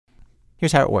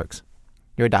Here's how it works.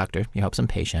 You're a doctor. You help some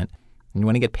patient, and you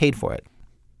want to get paid for it.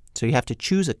 So you have to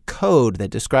choose a code that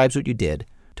describes what you did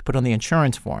to put on the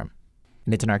insurance form.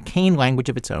 And it's an arcane language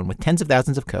of its own with tens of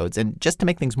thousands of codes. And just to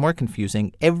make things more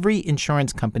confusing, every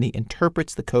insurance company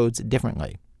interprets the codes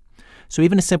differently. So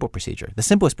even a simple procedure, the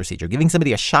simplest procedure, giving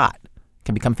somebody a shot,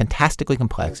 can become fantastically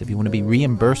complex if you want to be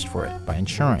reimbursed for it by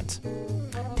insurance.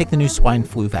 Take the new swine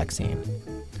flu vaccine.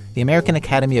 The American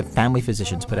Academy of Family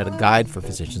Physicians put out a guide for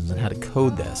physicians on how to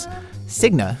code this.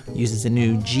 Cigna uses a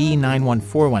new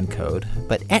G9141 code,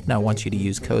 but Aetna wants you to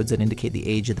use codes that indicate the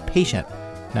age of the patient.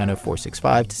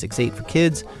 90465 to 68 for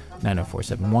kids,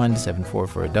 90471 to 74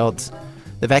 for adults.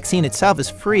 The vaccine itself is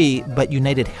free, but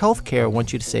United Healthcare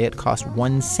wants you to say it cost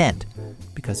 1 cent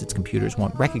because its computers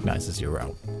won't recognize a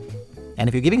zero. And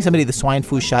if you're giving somebody the swine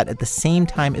flu shot at the same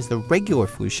time as the regular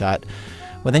flu shot,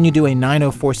 well, then you do a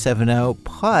 90470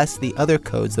 plus the other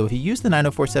codes, though if you use the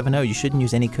 90470, you shouldn't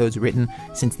use any codes written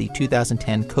since the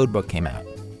 2010 codebook came out.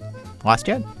 Lost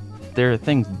yet? There are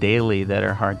things daily that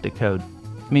are hard to code.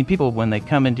 I mean, people, when they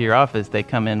come into your office, they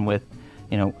come in with,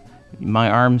 my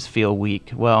arms feel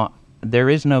weak. Well, there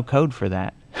is no code for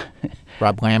that.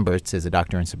 Rob Lamberts is a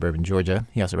doctor in suburban Georgia.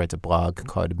 He also writes a blog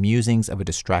called Musings of a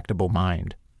Distractible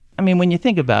Mind. I mean, when you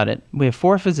think about it, we have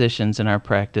 4 physicians in our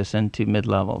practice and 2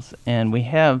 mid-levels. And we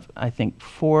have, I think,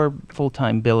 4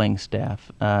 full-time billing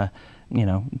staff,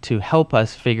 to help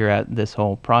us figure out this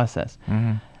whole process.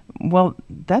 Mm-hmm. Well,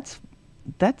 that's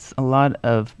a lot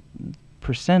of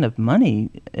percent of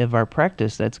money of our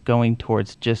practice that's going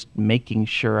towards just making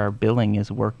sure our billing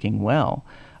is working well.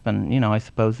 And, I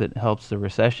suppose it helps the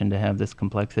recession to have this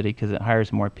complexity because it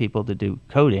hires more people to do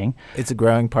coding. It's a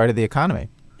growing part of the economy.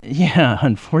 Yeah,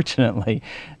 unfortunately.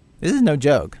 This is no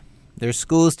joke. There are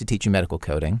schools to teach you medical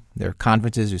coding. There are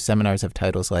conferences or seminars have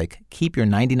titles like Keep Your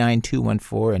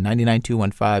 99214 and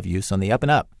 99215 use on the up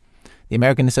and up. The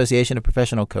American Association of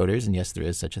Professional Coders, and yes, there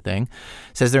is such a thing,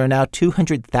 says there are now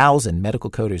 200,000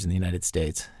 medical coders in the United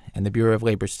States. And the Bureau of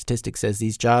Labor Statistics says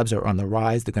these jobs are on the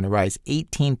rise. They're going to rise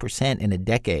 18% in a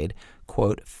decade,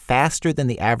 quote, faster than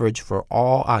the average for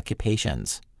all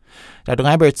occupations. Dr.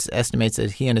 Lamberts estimates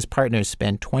that he and his partners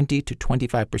spend 20 to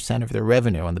 25% of their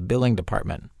revenue on the billing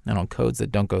department and on codes that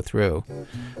don't go through.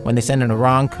 When they send in a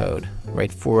wrong code,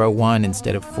 write 401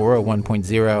 instead of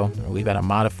 401.0, or leave out a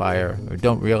modifier, or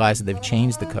don't realize that they've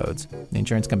changed the codes, the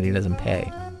insurance company doesn't pay.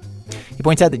 He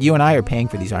points out that you and I are paying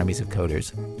for these armies of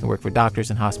coders who work for doctors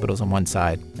and hospitals on one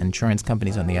side and insurance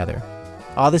companies on the other.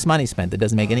 All this money spent that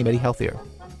doesn't make anybody healthier.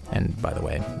 And, by the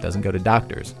way, it doesn't go to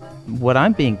doctors. What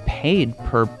I'm being paid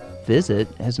per visit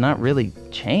has not really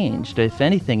changed. If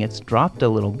anything, it's dropped a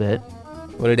little bit.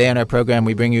 Well, today on our program,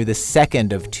 we bring you the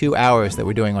second of 2 hours that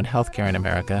we're doing on healthcare in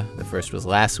America. The first was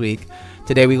last week.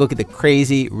 Today, we look at the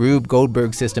crazy Rube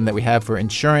Goldberg system that we have for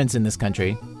insurance in this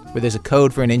country, where there's a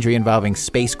code for an injury involving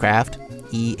spacecraft,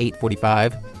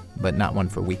 E845, but not one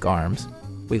for weak arms.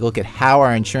 We look at how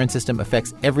our insurance system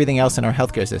affects everything else in our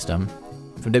healthcare system.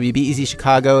 From WBEZ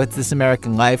Chicago, it's This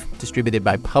American Life, distributed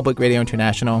by Public Radio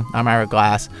International. I'm Ira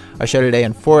Glass. Our show today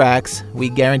in 4 acts. We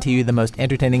guarantee you the most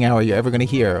entertaining hour you're ever going to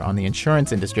hear on the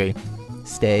insurance industry.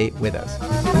 Stay with us.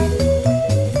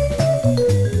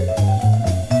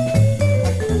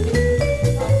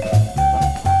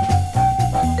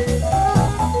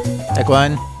 Act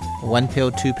 1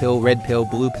 pill, 2 pill, red pill,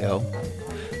 blue pill.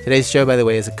 Today's show, by the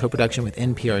way, is a co-production with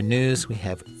NPR News. We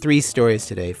have 3 stories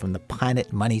today from the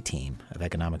Planet Money team of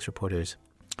economics reporters.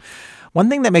 One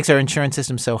thing that makes our insurance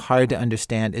system so hard to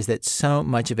understand is that so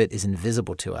much of it is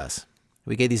invisible to us.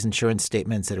 We get these insurance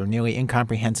statements that are nearly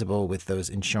incomprehensible with those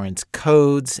insurance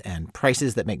codes and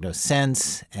prices that make no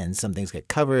sense, and some things get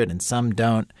covered and some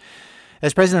don't.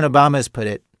 As President Obama has put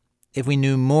it, if we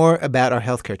knew more about our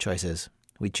healthcare choices,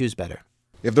 we'd choose better.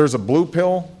 If there's a blue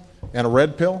pill and a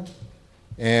red pill,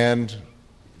 and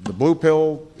the blue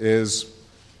pill is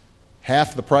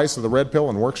half the price of the red pill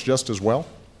and works just as well,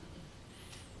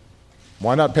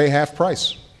 why not pay half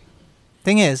price?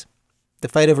 Thing is, the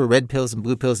fight over red pills and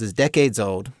blue pills is decades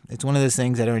old. It's one of those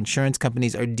things that our insurance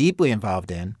companies are deeply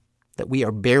involved in that we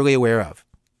are barely aware of.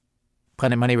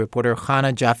 Planet Money reporter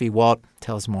Chana Jaffe-Walt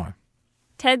tells more.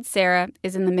 Ted Sarah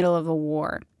is in the middle of a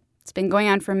war. It's been going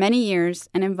on for many years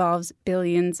and involves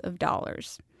billions of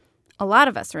dollars. A lot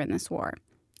of us are in this war.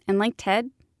 And like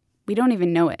Ted, we don't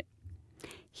even know it.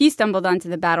 He stumbled onto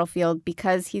the battlefield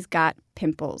because he's got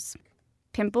pimples.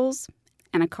 Pimples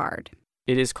and a card.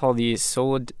 It is called the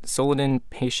Solodin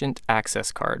Patient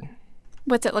Access Card.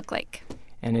 What's it look like?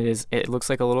 And it looks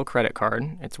like a little credit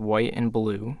card. It's white and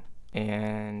blue.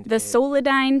 And the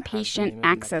Solodin Patient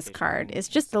Access Card is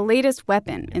just the latest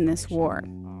weapon in this war.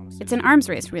 It's an arms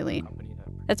race, really.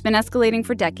 that's been escalating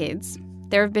for decades.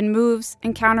 There have been moves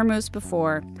and countermoves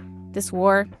before. This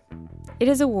war, it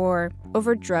is a war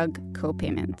over drug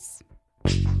copayments.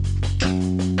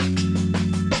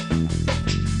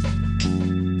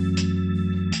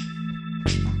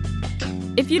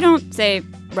 If you don't, say,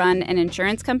 run an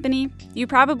insurance company, you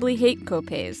probably hate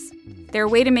copays. They're a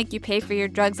way to make you pay for your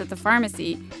drugs at the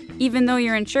pharmacy, even though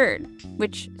you're insured,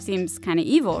 which seems kind of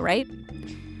evil, right?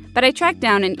 But I tracked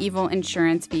down an evil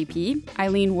insurance VP,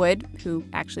 Eileen Wood, who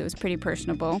actually was pretty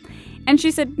personable, and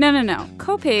she said, no,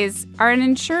 copays are an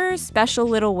insurer's special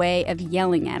little way of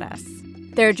yelling at us.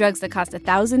 There are drugs that cost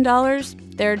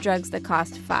 $1,000, there are drugs that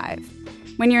cost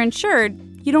 $5. When you're insured,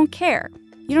 you don't care.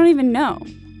 You don't even know.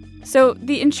 So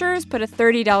the insurers put a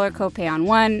 $30 copay on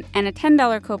one and a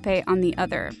 $10 copay on the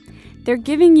other. They're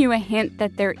giving you a hint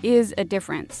that there is a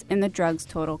difference in the drug's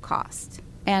total cost.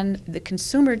 And the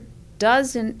consumer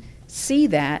doesn't see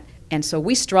that, and so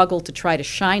we struggle to try to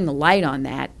shine the light on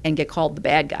that and get called the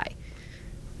bad guy.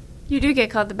 You do get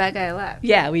called the bad guy a lot.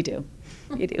 Yeah, we do.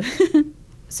 We do.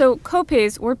 So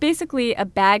copays were basically a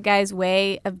bad guy's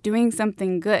way of doing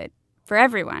something good for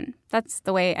everyone. That's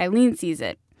the way Eileen sees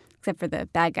it, except for the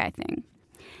bad guy thing.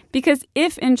 Because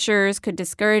if insurers could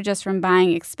discourage us from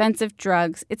buying expensive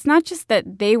drugs, it's not just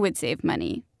that they would save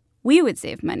money. We would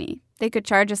save money. They could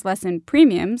charge us less in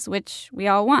premiums, which we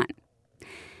all want.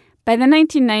 By the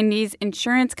 1990s,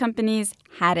 insurance companies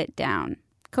had it down.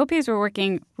 Copays were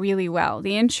working really well.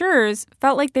 The insurers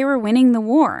felt like they were winning the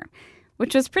war,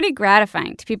 which was pretty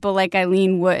gratifying to people like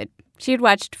Eileen Wood. She had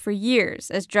watched for years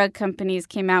as drug companies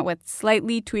came out with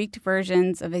slightly tweaked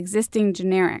versions of existing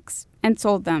generics and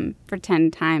sold them for 10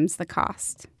 times the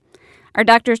cost. Our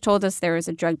doctors told us there was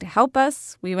a drug to help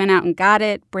us. We went out and got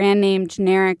it, brand name,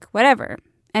 generic, whatever.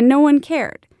 And no one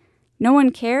cared. No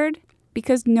one cared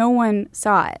because no one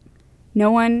saw it. No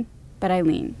one but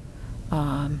Eileen.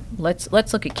 Let's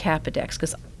look at Capodex,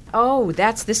 because,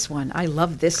 that's this one. I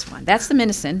love this one. That's the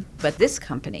Minocin, but this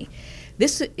company.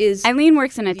 This is Eileen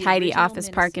works in a tidy office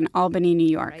park in Albany, New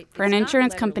York, for an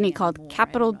insurance company called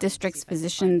Capital Districts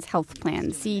Physicians Health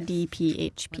Plan,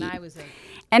 CDPHP.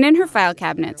 And in her file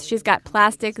cabinets, she's got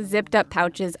plastic, zipped-up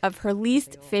pouches of her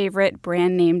least favorite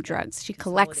brand name drugs. She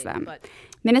collects them.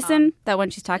 Minocin, that one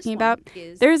she's talking about,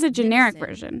 there is a generic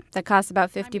version that costs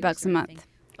about $50 a month.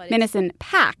 Minocin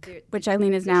Pack, which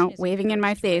Eileen is now waving in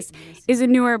my face, is a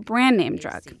newer brand name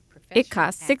drug. It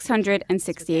costs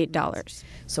 $668.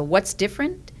 So what's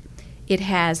different? It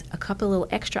has a couple little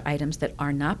extra items that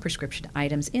are not prescription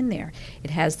items in there. It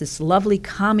has this lovely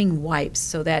calming wipes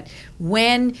so that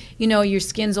when, your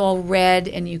skin's all red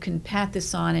and you can pat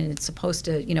this on and it's supposed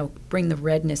to, bring the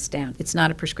redness down. It's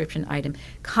not a prescription item.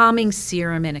 Calming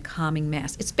serum and a calming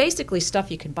mask. It's basically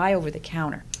stuff you can buy over the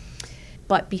counter.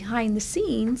 But behind the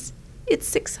scenes,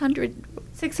 it's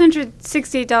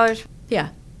 $668. Yeah.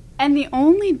 And the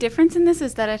only difference in this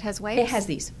is that it has wipes? It has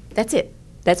these. That's it.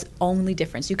 That's the only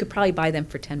difference. You could probably buy them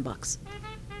for $10.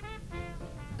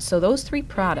 So those 3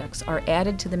 products are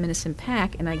added to the Minocin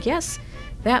Pack, and I guess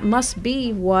that must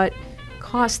be what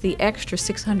cost the extra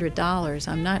 $600.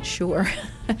 I'm not sure.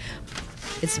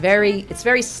 It's very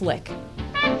slick.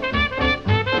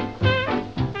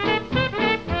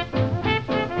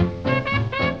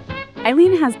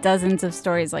 Eileen has dozens of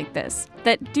stories like this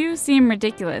that do seem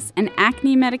ridiculous. An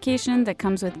acne medication that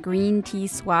comes with green tea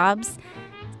swabs,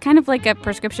 kind of like a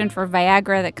prescription for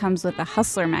Viagra that comes with a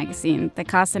Hustler magazine that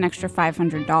costs an extra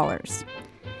 $500.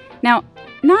 Now,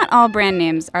 not all brand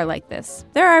names are like this.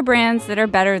 There are brands that are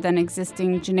better than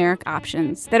existing generic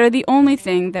options that are the only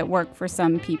thing that work for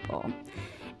some people.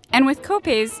 And with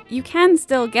copays, you can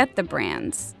still get the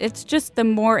brands. It's just the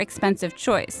more expensive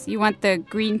choice. You want the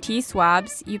green tea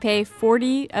swabs, you pay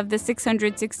 $40 of the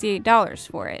 $668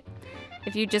 for it.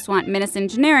 If you just want Minocin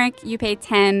generic, you pay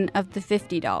 $10 of the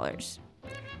 $50.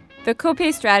 The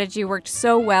copay strategy worked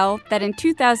so well that in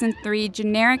 2003,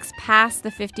 generics passed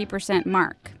the 50%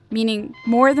 mark, meaning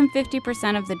more than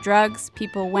 50% of the drugs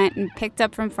people went and picked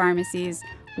up from pharmacies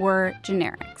were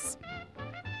generics.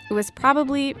 It was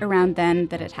probably around then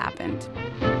that it happened.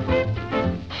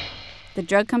 The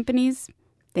drug companies,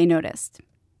 they noticed.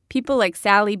 People like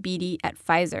Sally Beatty at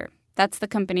Pfizer. That's the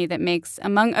company that makes,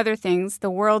 among other things, the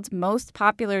world's most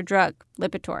popular drug,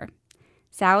 Lipitor.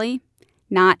 Sally,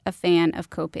 not a fan of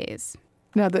copays.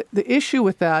 Now, the issue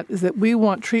with that is that we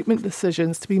want treatment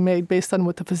decisions to be made based on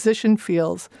what the physician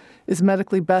feels is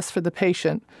medically best for the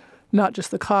patient, not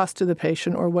just the cost to the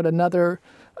patient or what another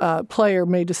player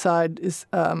may decide is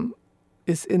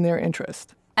in their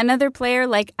interest. Another player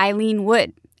like Eileen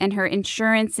Wood and her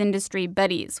insurance industry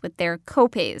buddies with their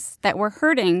copays that were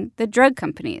hurting the drug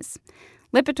companies.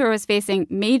 Lipitor was facing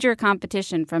major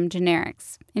competition from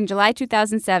generics. In July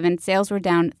 2007, sales were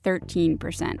down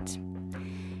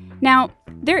 13%. Now,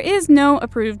 there is no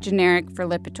approved generic for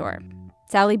Lipitor.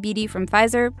 Sally Beatty from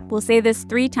Pfizer will say this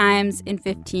 3 times in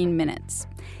 15 minutes.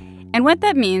 And what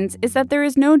that means is that there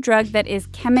is no drug that is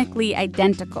chemically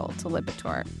identical to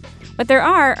Lipitor. What there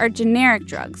are generic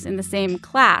drugs in the same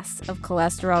class of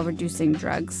cholesterol-reducing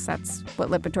drugs. That's what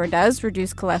Lipitor does,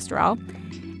 reduce cholesterol.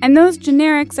 And those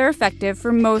generics are effective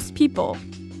for most people.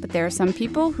 But there are some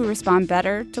people who respond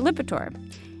better to Lipitor.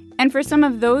 And for some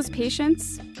of those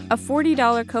patients, a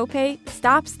 $40 copay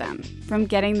stops them from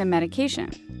getting the medication.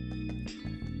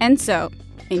 And so,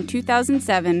 in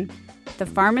 2007, the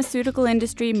pharmaceutical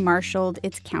industry marshaled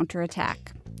its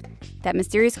counterattack. That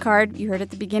mysterious card you heard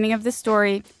at the beginning of the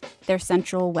story, their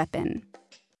central weapon.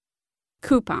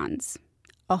 Coupons.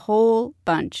 A whole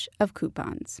bunch of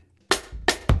coupons.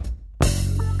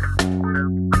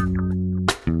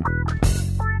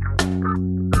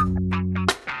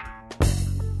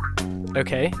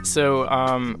 Okay, so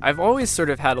I've always sort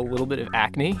of had a little bit of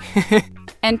acne.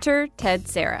 Enter Ted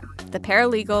Sarah, the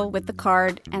paralegal with the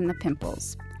card and the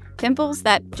pimples. Pimples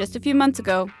that, just a few months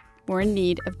ago, were in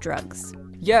need of drugs.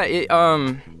 Yeah,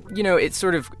 it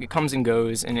sort of comes and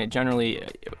goes, and it generally,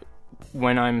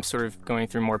 when I'm sort of going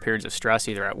through more periods of stress,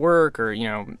 either at work or,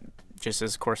 just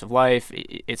as a course of life,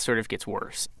 it sort of gets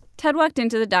worse. Ted walked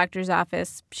into the doctor's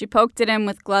office. She poked at him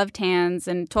with gloved hands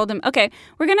and told him, okay,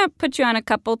 we're going to put you on a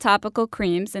couple topical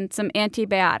creams and some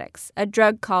antibiotics, a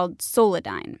drug called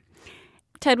Solidyne.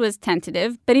 Ted was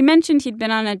tentative, but he mentioned he'd been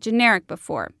on a generic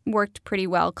before, worked pretty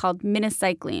well, called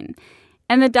minocycline.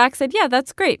 And the doc said, yeah,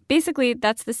 that's great. Basically,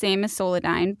 that's the same as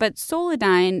Solidyne, but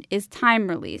Solidyne is time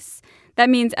release. That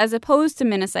means as opposed to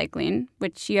minocycline,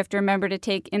 which you have to remember to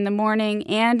take in the morning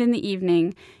and in the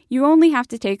evening, you only have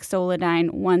to take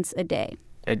Solidyne once a day.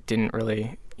 It didn't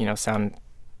really, sound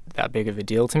that big of a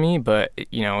deal to me, but,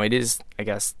 it is, I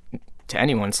guess, to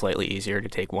anyone slightly easier to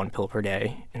take 1 pill per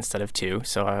day instead of 2,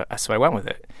 so I went with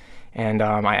it. And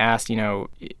I asked,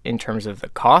 in terms of the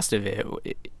cost of it,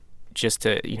 just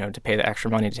to, to pay the extra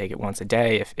money to take it once a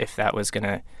day, if that was going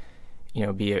to,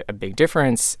 be a big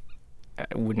difference,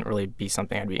 it wouldn't really be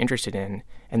something I'd be interested in.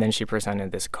 And then she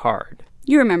presented this card.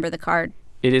 You remember the card.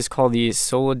 It is called the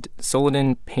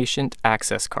Solidyne Patient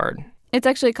Access Card. It's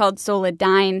actually called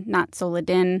Solidyne, not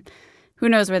Solidyne. Who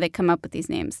knows where they come up with these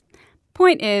names.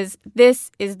 Point is,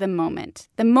 this is the moment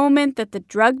that the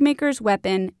drug maker's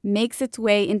weapon makes its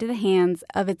way into the hands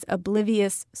of its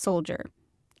oblivious soldier,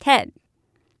 Ted.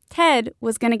 Ted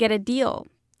was going to get a deal.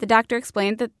 The doctor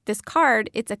explained that this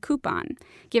card, it's a coupon.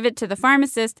 Give it to the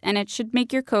pharmacist and it should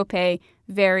make your copay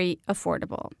very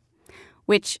affordable,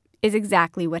 which is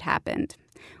exactly what happened.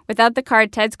 Without the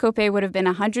card, Ted's copay would have been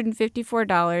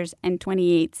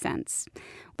 $154.28.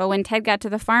 But when Ted got to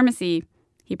the pharmacy,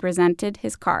 he presented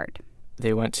his card.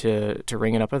 They went to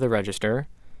ring it up at the register,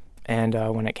 and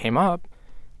when it came up,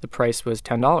 the price was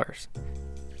 $10.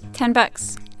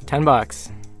 $10.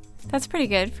 $10. That's pretty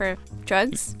good for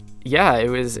drugs. Yeah, it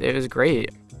was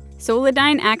great.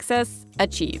 Solidyne access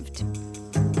achieved.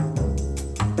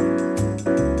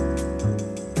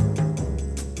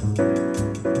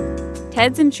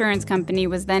 Ted's insurance company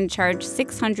was then charged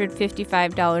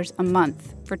 $655 a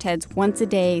month for Ted's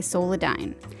once-a-day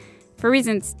Solidyne. For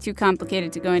reasons too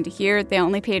complicated to go into here, they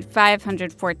only paid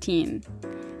 $514.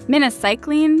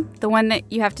 Minocycline, the one that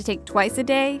you have to take twice a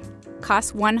day,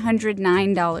 costs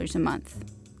 $109 a month.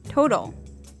 Total,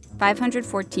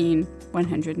 $514,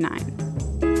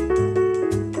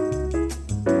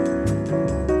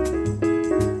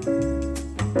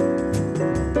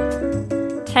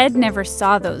 $109. Ted never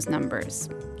saw those numbers.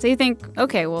 So you think,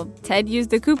 okay, well, Ted used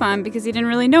the coupon because he didn't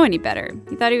really know any better.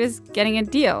 He thought he was getting a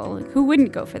deal. Who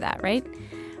wouldn't go for that, right?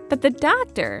 But the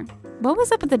doctor, what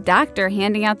was up with the doctor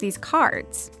handing out these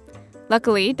cards?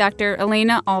 Luckily, Dr.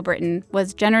 Elena Albritton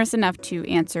was generous enough to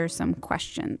answer some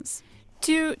questions.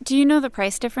 Do you know the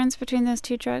price difference between those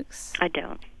two drugs? I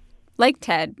don't. Like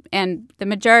Ted and the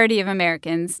majority of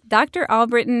Americans, Dr.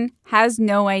 Albritton has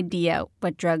no idea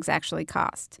what drugs actually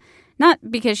cost.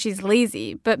 Not because she's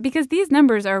lazy, but because these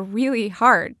numbers are really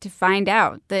hard to find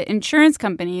out. The insurance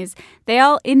companies, they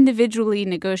all individually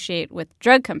negotiate with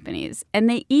drug companies, and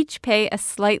they each pay a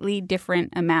slightly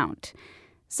different amount.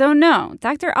 So no,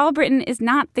 Dr. Albritton is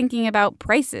not thinking about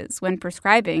prices when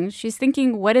prescribing. She's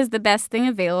thinking, what is the best thing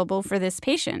available for this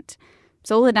patient?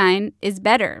 Solidyne is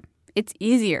better. It's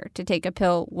easier to take a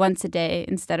pill once a day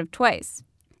instead of twice.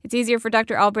 It's easier for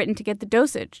Dr. Albritton to get the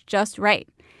dosage just right.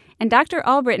 And Dr.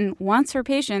 Albritton wants her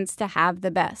patients to have the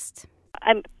best.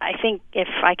 I think if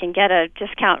I can get a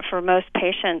discount for most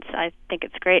patients, I think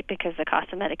it's great because the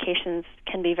cost of medications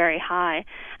can be very high.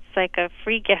 It's like a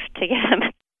free gift to get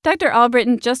them. Dr.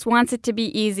 Albritton just wants it to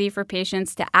be easy for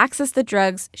patients to access the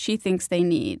drugs she thinks they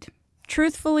need.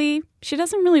 Truthfully, she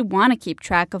doesn't really want to keep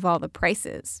track of all the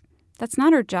prices. That's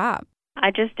not her job.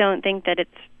 I just don't think that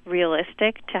it's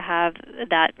realistic to have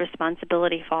that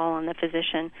responsibility fall on the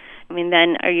physician. I mean,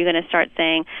 then are you going to start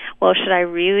saying, well, should I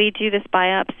really do this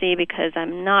biopsy because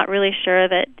I'm not really sure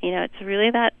that, it's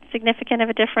really that significant of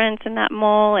a difference in that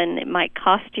mole, and it might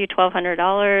cost you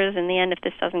 $1,200 in the end if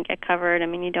this doesn't get covered. I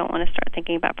mean, you don't want to start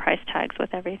thinking about price tags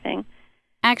with everything.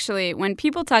 Actually, when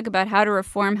people talk about how to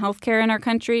reform healthcare in our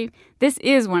country, this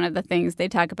is one of the things they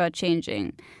talk about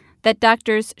changing. That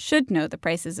doctors should know the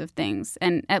prices of things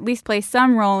and at least play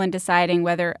some role in deciding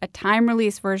whether a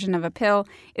time-release version of a pill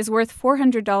is worth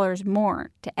 $400 more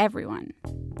to everyone.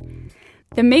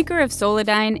 The maker of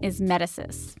Solidyne is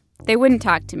Medicis. They wouldn't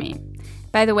talk to me.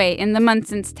 By the way, in the months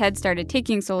since Ted started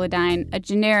taking Solidyne, a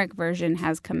generic version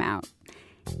has come out.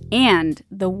 And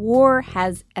the war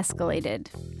has escalated.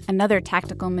 Another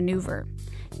tactical maneuver.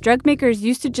 Drug makers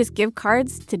used to just give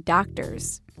cards to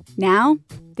doctors. Now,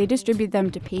 they distribute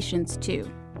them to patients, too.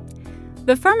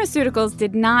 The pharmaceuticals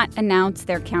did not announce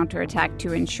their counterattack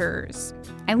to insurers.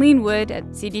 Eileen Wood at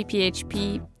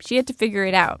CDPHP, she had to figure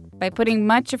it out by putting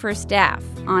much of her staff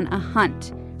on a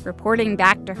hunt, reporting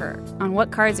back to her on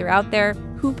what cards are out there,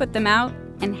 who put them out,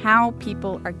 and how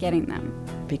people are getting them.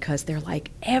 Because they're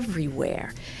like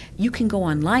everywhere. You can go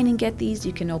online and get these.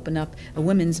 You can open up a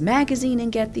women's magazine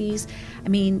and get these. I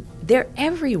mean, they're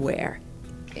everywhere.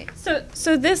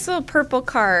 So this little purple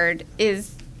card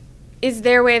is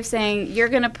their way of saying you're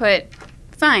going to put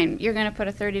a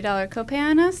 $30 copay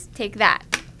on us? Take that.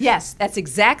 Yes, that's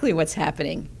exactly what's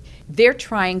happening. They're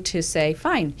trying to say,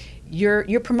 fine,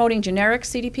 you're promoting generic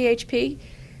CDPHP.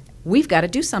 We've got to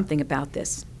do something about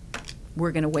this.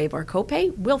 We're going to waive our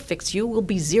copay. We'll fix you. We'll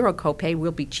be zero copay.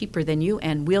 We'll be cheaper than you,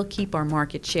 and we'll keep our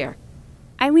market share.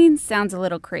 Eileen sounds a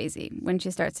little crazy when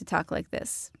she starts to talk like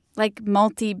this. Like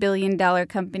multi-billion-dollar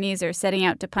companies are setting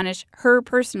out to punish her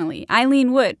personally,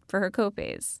 Eileen Wood, for her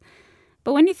copays.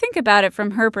 But when you think about it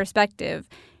from her perspective,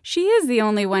 she is the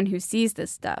only one who sees this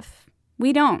stuff.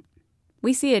 We don't.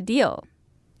 We see a deal.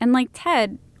 And like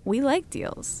Ted, we like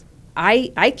deals.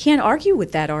 I can't argue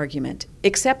with that argument,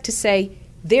 except to say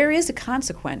there is a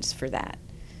consequence for that.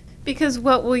 Because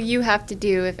what will you have to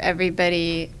do if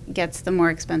everybody gets the more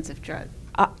expensive drug?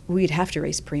 We'd have to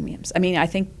raise premiums. I mean, I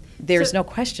think there's no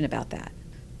question about that.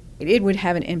 It would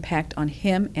have an impact on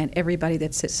him and everybody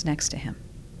that sits next to him.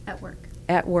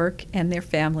 At work and their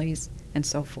families and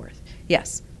so forth.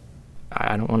 Yes.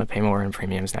 I don't want to pay more in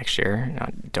premiums next year. I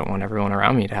don't want everyone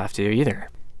around me to have to either.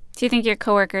 Do you think your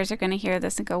coworkers are going to hear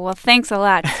this and go, well, thanks a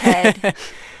lot, Ted.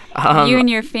 You and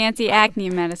your fancy acne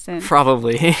medicine.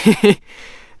 Probably.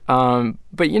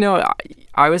 But,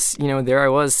 I was, there I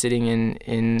was sitting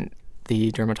in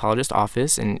the dermatologist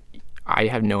office, and I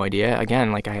have no idea.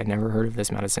 Again, I had never heard of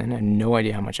this medicine. I had no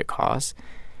idea how much it costs.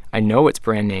 I know it's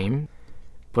brand name,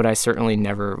 but I certainly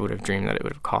never would have dreamed that it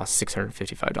would cost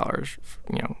 $655,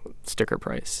 sticker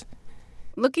price.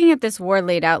 Looking at this war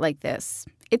laid out like this,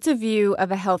 it's a view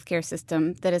of a healthcare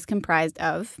system that is comprised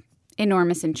of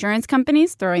enormous insurance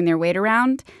companies throwing their weight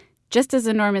around, just as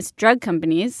enormous drug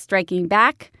companies striking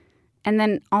back, and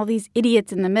then all these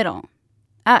idiots in the middle.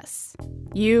 Us.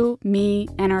 You, me,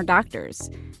 and our doctors.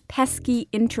 Pesky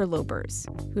interlopers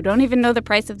who don't even know the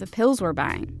price of the pills we're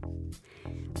buying.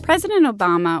 President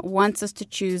Obama wants us to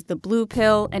choose the blue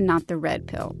pill and not the red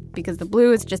pill because the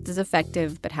blue is just as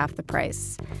effective but half the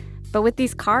price. But with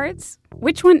these cards,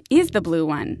 which one is the blue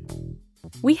one?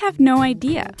 We have no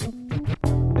idea.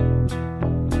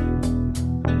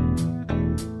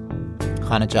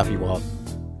 Hannah Jaffe-Walt.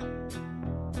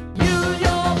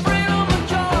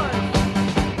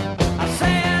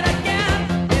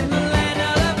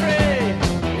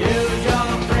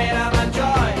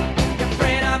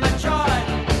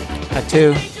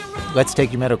 Two, let's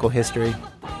take your medical history.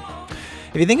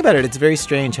 If you think about it, it's very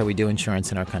strange how we do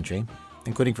insurance in our country,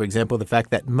 including, for example, the fact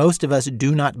that most of us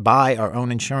do not buy our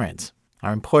own insurance.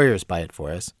 Our employers buy it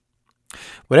for us.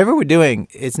 Whatever we're doing,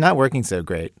 it's not working so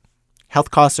great.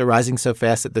 Health costs are rising so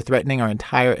fast that they're threatening our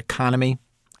entire economy.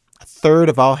 A third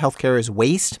of all healthcare is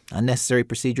waste, unnecessary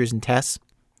procedures and tests,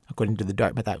 according to the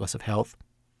Dartmouth Atlas of Health.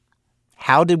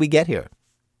 How did we get here?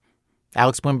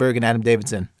 Alex Blumberg and Adam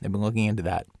Davidson have been looking into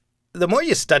that. The more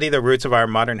you study the roots of our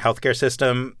modern healthcare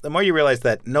system, the more you realize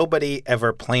that nobody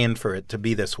ever planned for it to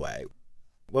be this way.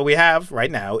 What we have right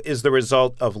now is the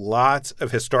result of lots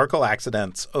of historical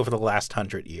accidents over the last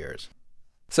 100 years.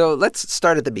 So let's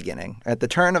start at the beginning, at the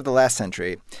turn of the last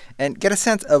century, and get a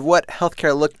sense of what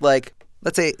healthcare looked like,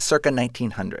 let's say, circa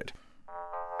 1900.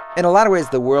 In a lot of ways,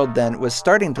 the world then was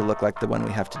starting to look like the one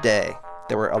we have today.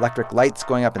 There were electric lights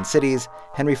going up in cities.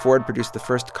 Henry Ford produced the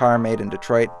first car made in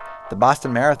Detroit. The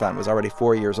Boston Marathon was already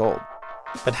 4 years old.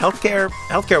 But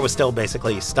healthcare was still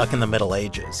basically stuck in the Middle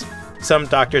Ages. Some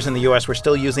doctors in the U.S. were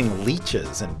still using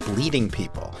leeches and bleeding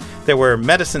people. There were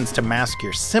medicines to mask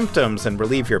your symptoms and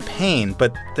relieve your pain,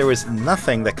 but there was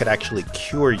nothing that could actually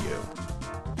cure you.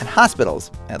 And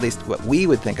hospitals, at least what we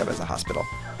would think of as a hospital,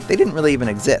 they didn't really even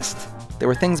exist. There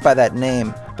were things by that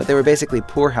name, but they were basically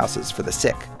poorhouses for the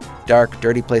sick, dark,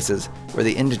 dirty places where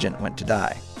the indigent went to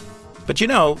die. But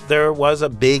there was a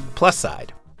big plus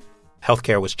side.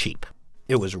 Healthcare was cheap.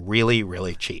 It was really,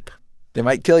 really cheap. They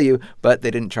might kill you, but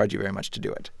they didn't charge you very much to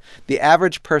do it. The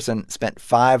average person spent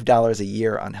 $5 a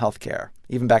year on healthcare.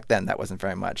 Even back then, that wasn't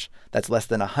very much. That's less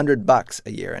than $100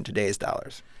 a year in today's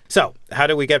dollars. So how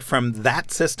do we get from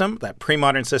that system, that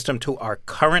pre-modern system, to our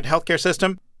current healthcare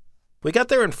system? We got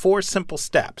there in 4 simple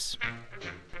steps.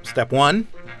 Step 1,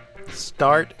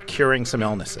 start curing some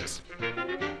illnesses.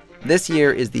 This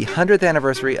year is the 100th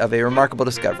anniversary of a remarkable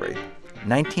discovery.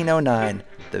 1909,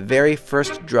 the very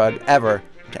first drug ever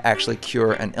to actually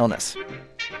cure an illness.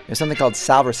 It was something called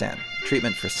Salvarsan, a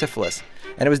treatment for syphilis,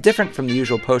 and it was different from the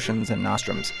usual potions and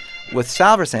nostrums. With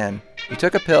Salvarsan, you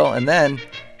took a pill and then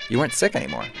you weren't sick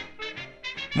anymore.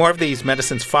 More of these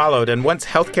medicines followed, and once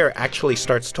healthcare actually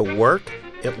starts to work,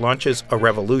 it launches a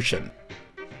revolution.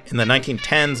 In the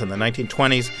 1910s and the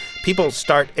 1920s, people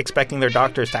start expecting their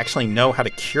doctors to actually know how to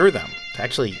cure them, to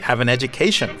actually have an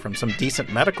education from some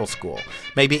decent medical school,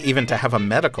 maybe even to have a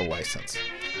medical license.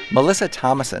 Melissa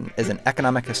Thomason is an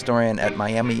economic historian at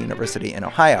Miami University in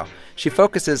Ohio. She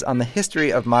focuses on the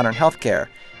history of modern healthcare,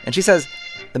 and she says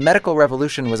the medical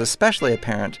revolution was especially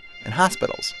apparent in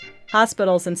hospitals.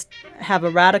 Hospitals have a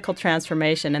radical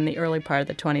transformation in the early part of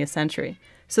the 20th century,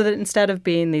 so that instead of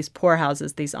being these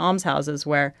poorhouses, these almshouses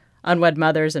where unwed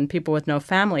mothers and people with no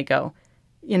family go,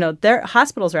 their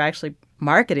hospitals are actually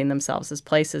marketing themselves as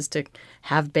places to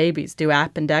have babies, do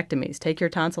appendectomies, take your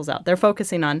tonsils out. They're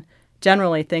focusing on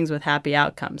generally things with happy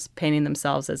outcomes, painting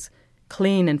themselves as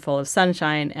clean and full of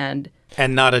sunshine and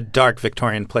not a dark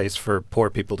Victorian place for poor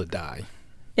people to die.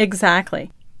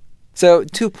 Exactly. So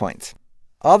 2 points.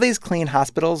 All these clean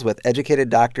hospitals with educated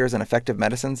doctors and effective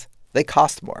medicines, they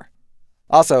cost more.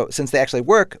 Also, since they actually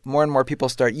work, more and more people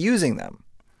start using them.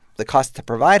 The cost to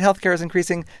provide healthcare is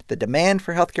increasing, the demand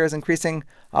for healthcare is increasing,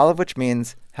 all of which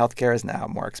means healthcare is now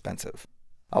more expensive.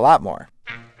 A lot more.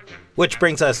 Which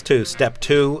brings us to step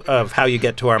 2 of how you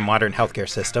get to our modern healthcare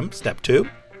system. Step 2,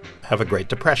 have a Great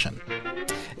Depression.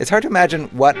 It's hard to imagine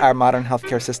what our modern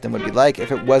healthcare system would be like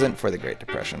if it wasn't for the Great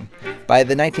Depression. By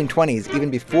the 1920s, even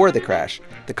before the crash,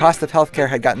 the cost of healthcare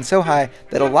had gotten so high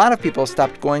that a lot of people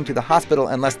stopped going to the hospital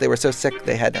unless they were so sick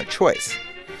they had no choice.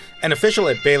 An official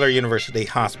at Baylor University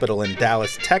Hospital in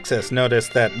Dallas, Texas,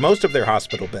 noticed that most of their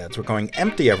hospital beds were going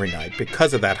empty every night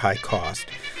because of that high cost.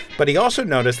 But he also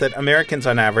noticed that Americans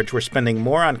on average were spending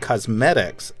more on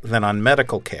cosmetics than on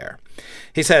medical care.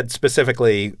 He said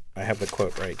specifically, I have the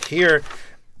quote right here,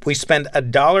 "We spend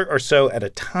 $1 or so at a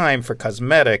time for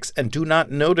cosmetics and do not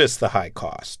notice the high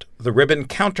cost. The ribbon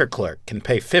counter clerk can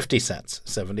pay 50 cents,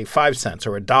 75 cents,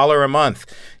 or $1 a month,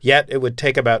 yet it would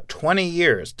take about 20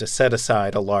 years to set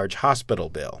aside a large hospital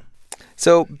bill."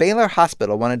 So Baylor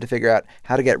Hospital wanted to figure out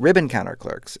how to get ribbon counter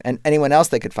clerks and anyone else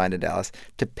they could find in Dallas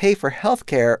to pay for health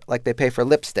care like they pay for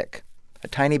lipstick, a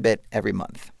tiny bit every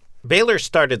month. Baylor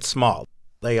started small.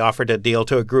 They offered a deal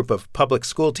to a group of public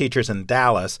school teachers in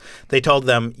Dallas. They told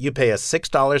them, you pay us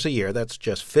 $6 a year, that's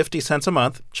just 50 cents a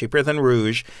month, cheaper than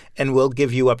Rouge, and we'll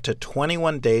give you up to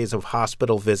 21 days of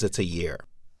hospital visits a year.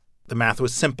 The math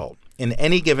was simple. In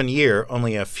any given year,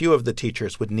 only a few of the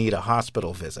teachers would need a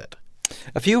hospital visit.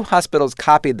 A few hospitals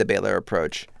copied the Baylor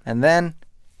approach, and then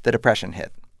the Depression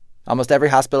hit. Almost every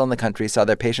hospital in the country saw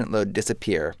their patient load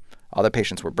disappear. All their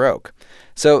patients were broke.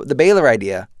 So the Baylor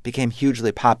idea became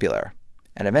hugely popular.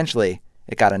 And eventually,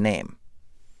 it got a name,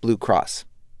 Blue Cross.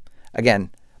 Again,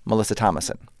 Melissa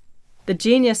Thomason. The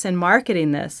genius in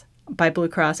marketing this by Blue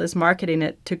Cross is marketing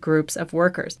it to groups of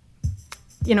workers.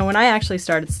 When I actually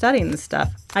started studying this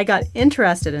stuff, I got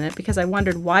interested in it because I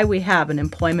wondered why we have an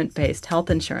employment-based health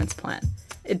insurance plan.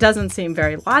 It doesn't seem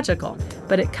very logical,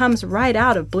 but it comes right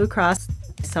out of Blue Cross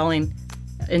selling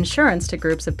insurance to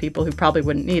groups of people who probably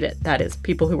wouldn't need it. That is,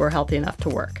 people who were healthy enough to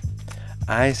work.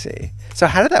 I see. So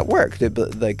how did that work? Did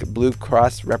Blue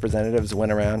Cross representatives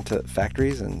went around to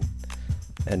factories and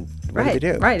What did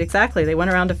they do? Right, exactly. They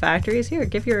went around to factories. Here,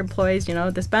 give your employees,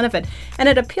 this benefit. And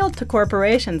it appealed to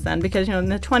corporations then because, in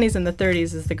the 20s and the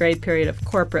 30s is the great period of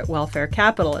corporate welfare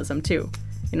capitalism, too.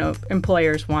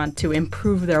 Employers want to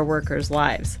improve their workers'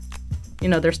 lives.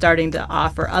 They're starting to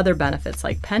offer other benefits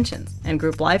like pensions and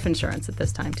group life insurance at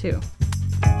this time, too.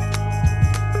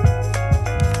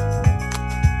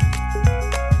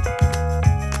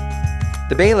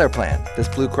 The Baylor Plan, this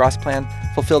Blue Cross plan,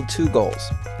 fulfilled two goals.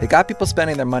 It got people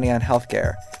spending their money on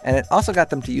healthcare, and it also got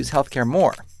them to use healthcare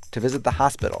more, to visit the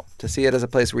hospital, to see it as a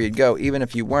place where you'd go even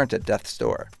if you weren't at death's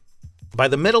door. By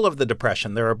the middle of the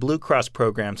Depression, there are Blue Cross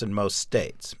programs in most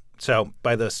states. So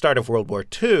by the start of World War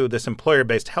II, this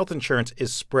employer-based health insurance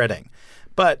is spreading.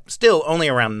 But still, only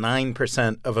around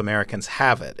 9% of Americans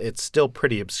have it. It's still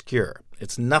pretty obscure.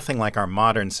 It's nothing like our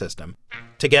modern system.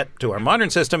 To get to our modern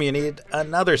system, you need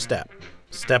another step.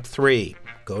 Step 3,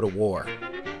 go to war.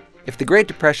 If the Great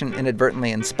Depression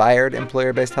inadvertently inspired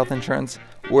employer-based health insurance,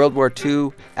 World War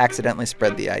II accidentally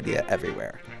spread the idea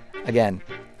everywhere. Again,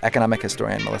 economic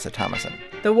historian Melissa Thomason.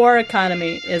 The war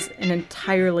economy is an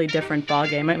entirely different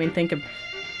ballgame. Think of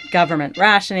government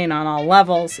rationing on all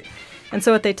levels. And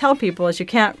so what they tell people is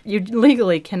you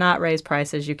legally cannot raise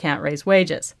prices, you can't raise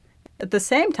wages. At the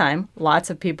same time, lots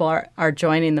of people are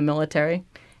joining the military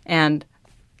and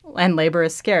labor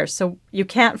is scarce. So you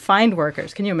can't find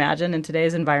workers. Can you imagine in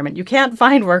today's environment? You can't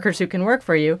find workers who can work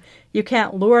for you. You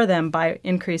can't lure them by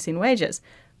increasing wages.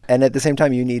 And at the same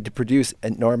time, you need to produce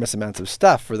enormous amounts of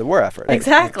stuff for the war effort.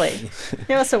 Exactly.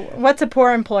 So what's a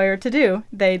poor employer to do?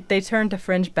 They turn to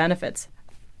fringe benefits.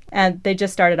 And they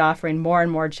just started offering more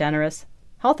and more generous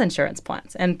health insurance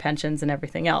plans and pensions and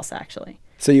everything else, actually.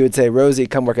 So you would say, Rosie,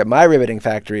 come work at my riveting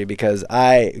factory because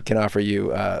I can offer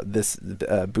you this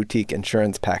boutique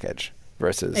insurance package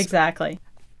versus... Exactly.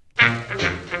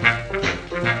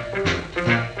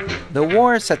 The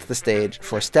war sets the stage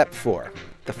for Step 4,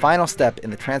 the final step in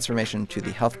the transformation to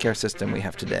the healthcare system we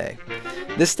have today.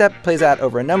 This step plays out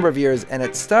over a number of years, and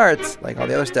it starts, like all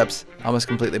the other steps, almost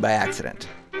completely by accident,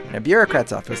 in a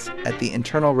bureaucrat's office at the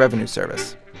Internal Revenue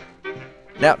Service.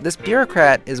 Now, this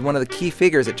bureaucrat is one of the key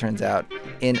figures, it turns out,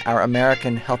 in our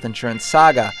American health insurance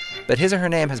saga, but his or her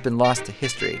name has been lost to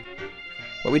history.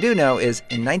 What we do know is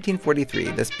in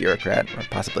 1943, this bureaucrat, or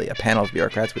possibly a panel of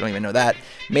bureaucrats, we don't even know that,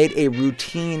 made a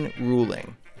routine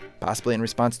ruling, possibly in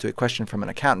response to a question from an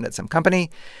accountant at some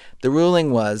company. The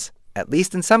ruling was, at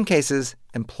least in some cases,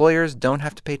 employers don't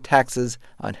have to pay taxes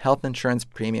on health insurance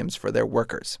premiums for their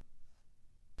workers.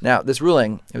 Now, this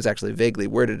ruling, it was actually vaguely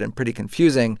worded and pretty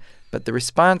confusing, but the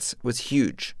response was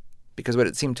huge, because what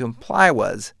it seemed to imply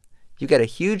was you get a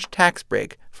huge tax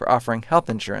break for offering health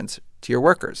insurance to your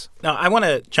workers. Now, I want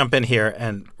to jump in here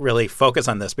and really focus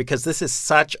on this because this is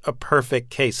such a perfect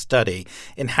case study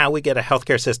in how we get a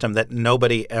healthcare system that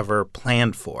nobody ever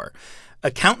planned for.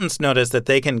 Accountants notice that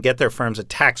they can get their firms a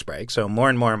tax break, so more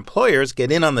and more employers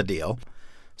get in on the deal.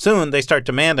 Soon, they start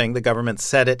demanding the government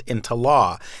set it into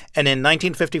law. And in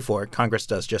 1954, Congress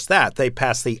does just that. They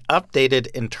pass the updated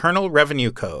Internal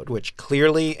Revenue Code, which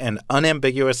clearly and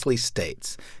unambiguously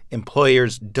states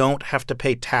employers don't have to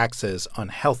pay taxes on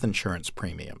health insurance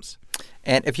premiums.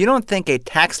 And if you don't think a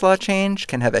tax law change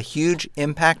can have a huge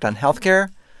impact on healthcare,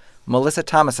 Melissa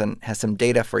Thomason has some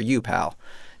data for you, pal.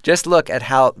 Just look at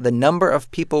how the number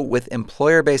of people with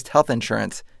employer-based health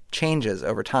insurance changes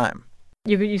over time.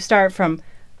 You start from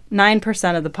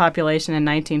 9% of the population in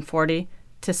 1940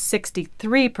 to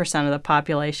 63% of the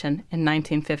population in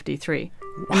 1953.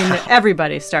 Wow.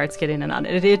 Everybody starts getting in on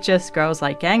it. It just grows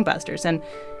like gangbusters. And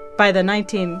by the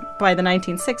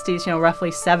 1960s,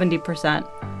 roughly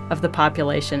 70% of the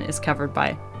population is covered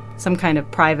by some kind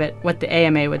of private, what the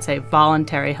AMA would say,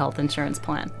 voluntary health insurance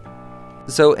plan.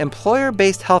 So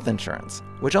employer-based health insurance,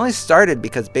 which only started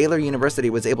because Baylor University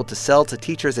was able to sell to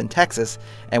teachers in Texas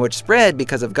and which spread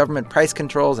because of government price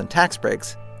controls and tax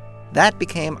breaks, that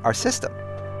became our system.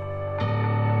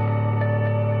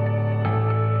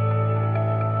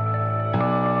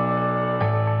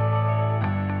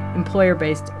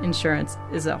 Employer-based insurance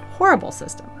is a horrible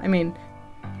system.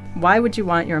 Why would you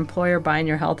want your employer buying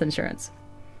your health insurance?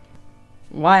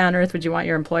 Why on earth would you want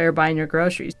your employer buying your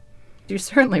groceries? You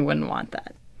certainly wouldn't want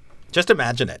that. Just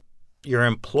imagine it. Your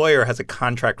employer has a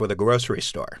contract with a grocery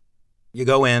store. You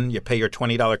go in, you pay your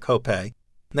 $20 copay, and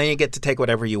then you get to take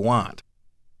whatever you want.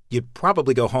 You'd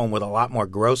probably go home with a lot more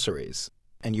groceries,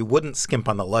 and you wouldn't skimp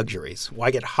on the luxuries.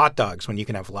 Why get hot dogs when you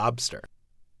can have lobster?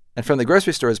 And from the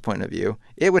grocery store's point of view,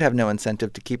 it would have no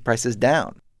incentive to keep prices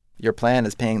down. Your plan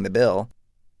is paying the bill.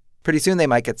 Pretty soon they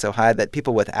might get so high that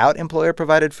people without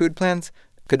employer-provided food plans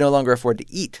could no longer afford to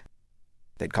eat.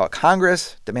 They'd call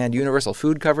Congress, demand universal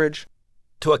food coverage.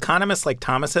 To economists like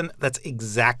Thomason, that's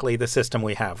exactly the system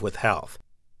we have with health.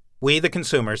 We, the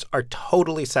consumers, are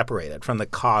totally separated from the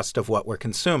cost of what we're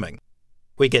consuming.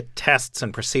 We get tests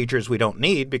and procedures we don't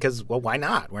need because, well, why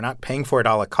not? We're not paying for it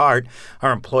a la carte.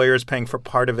 Our employer is paying for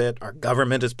part of it. Our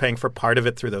government is paying for part of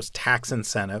it through those tax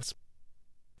incentives.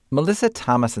 Melissa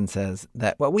Thomason says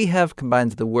that what we have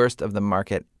combines the worst of the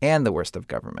market and the worst of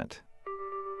government.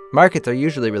 Markets are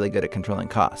usually really good at controlling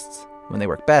costs. When they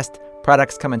work best,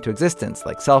 products come into existence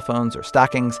like cell phones or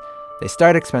stockings. They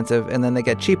start expensive and then they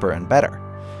get cheaper and better.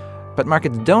 But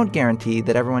markets don't guarantee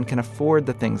that everyone can afford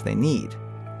the things they need.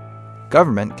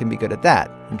 Government can be good at that,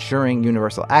 ensuring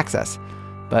universal access.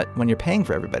 But when you're paying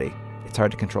for everybody, it's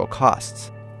hard to control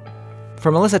costs.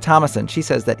 For Melissa Thomason, she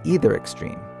says that either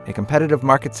extreme, a competitive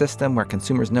market system where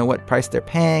consumers know what price they're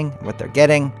paying, what they're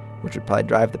getting, which would probably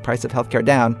drive the price of healthcare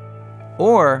down,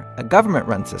 or a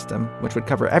government-run system, which would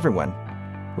cover everyone,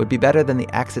 would be better than the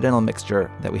accidental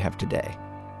mixture that we have today.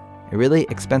 A really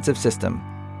expensive system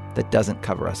that doesn't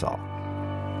cover us all.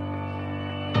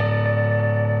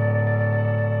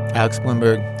 Alex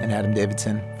Blumberg and Adam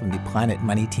Davidson from the Planet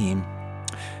Money team.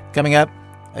 Coming up,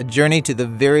 a journey to the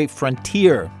very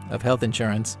frontier of health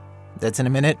insurance. That's in a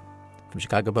minute from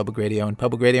Chicago Public Radio and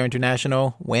Public Radio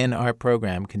International when our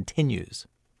program continues.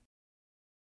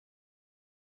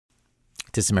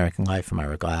 This is American Life from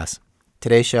Ira Glass.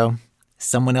 Today's show,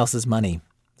 Someone Else's Money.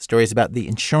 Stories about the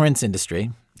insurance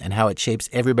industry and how it shapes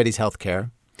everybody's health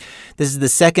care. This is the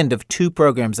second of two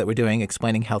programs that we're doing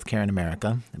explaining healthcare in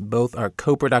America. Both are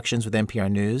co-productions with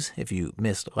NPR News. If you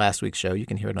missed last week's show, you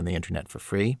can hear it on the internet for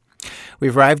free.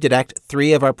 We've arrived at Act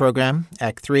 3 of our program.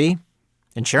 Act 3,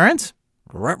 insurance?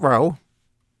 Ruh-roh.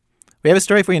 We have a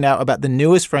story for you now about the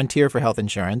newest frontier for health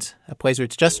insurance, a place where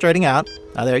it's just starting out.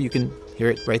 There, you can hear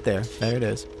it right there. There it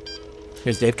is.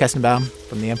 Here's Dave Kestenbaum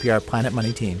from the NPR Planet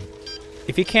Money team.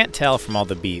 If you can't tell from all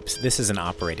the beeps, this is an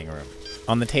operating room.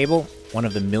 On the table, one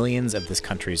of the millions of this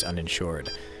country's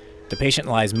uninsured. The patient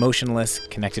lies motionless,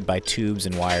 connected by tubes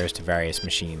and wires to various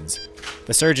machines.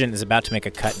 The surgeon is about to make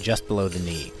a cut just below the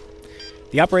knee.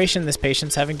 The operation this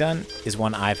patient's having done is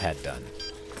one I've had done,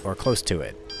 or close to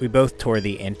it. We both tore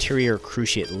the anterior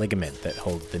cruciate ligament that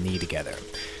holds the knee together.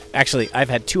 Actually, I've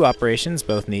had 2 operations,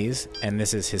 both knees, and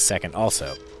this is his second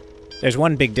also. There's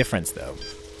one big difference, though.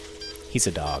 He's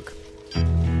a dog.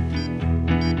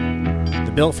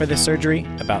 The bill for this surgery,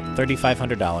 about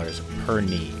 $3,500 per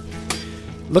knee.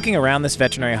 Looking around this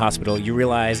veterinary hospital, you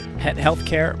realize pet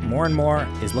healthcare, more and more,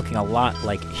 is looking a lot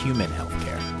like human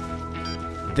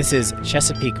healthcare. This is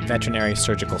Chesapeake Veterinary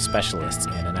Surgical Specialists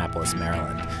in Annapolis,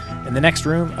 Maryland. In the next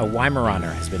room, a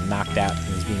Weimaraner has been knocked out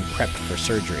and is being prepped for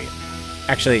surgery.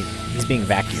 Actually, he's being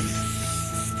vacuumed.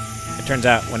 It turns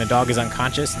out when a dog is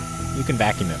unconscious, you can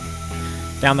vacuum him.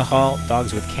 Down the hall,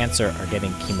 dogs with cancer are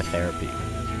getting chemotherapy.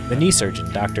 The knee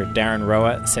surgeon, Dr. Darren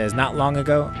Roa, says not long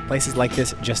ago, places like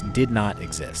this just did not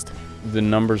exist. The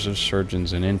numbers of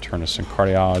surgeons and internists and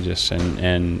cardiologists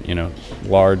and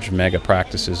large mega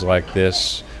practices like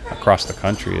this across the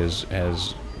country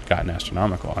has gotten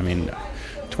astronomical. I mean,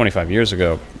 25 years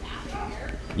ago,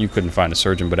 you couldn't find a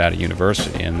surgeon but at a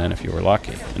university, and then if you were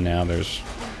lucky. And now there's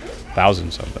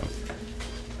thousands of them.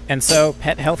 And so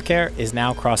pet healthcare is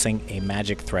now crossing a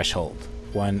magic threshold,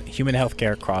 one human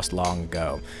healthcare crossed long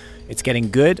ago. It's getting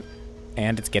good,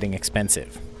 and it's getting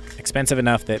expensive. Expensive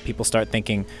enough that people start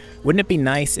thinking, wouldn't it be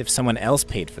nice if someone else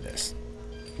paid for this?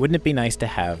 Wouldn't it be nice to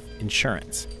have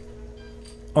insurance?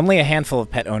 Only a handful of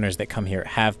pet owners that come here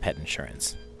have pet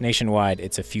insurance. Nationwide,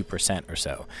 it's a few percent or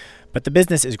so. But the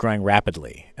business is growing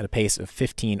rapidly, at a pace of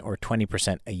 15 or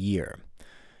 20% a year.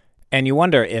 And you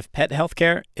wonder if pet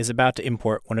healthcare is about to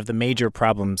import one of the major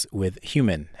problems with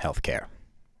human healthcare.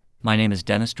 My name is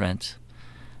Dennis Drent,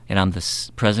 and I'm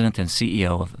the president and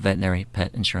CEO of Veterinary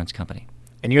Pet Insurance Company.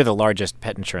 And you're the largest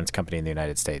pet insurance company in the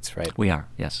United States, right? We are,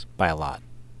 yes. By a lot.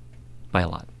 By a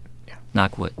lot. Yeah.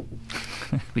 Knock wood.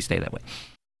 We stay that way.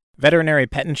 Veterinary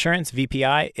Pet Insurance,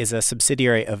 VPI, is a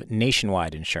subsidiary of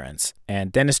Nationwide Insurance,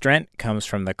 and Dennis Drent comes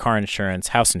from the car insurance,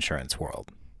 house insurance world.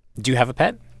 Do you have a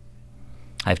pet?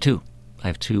 I have 2. I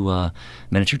have 2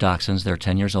 miniature dachshunds. They're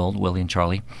 10 years old, Willie and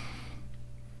Charlie.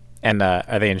 And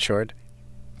are they insured?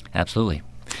 Absolutely.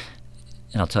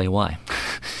 And I'll tell you why.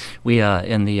 We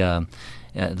the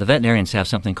veterinarians have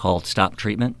something called stop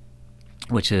treatment,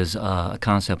 which is a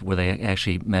concept where they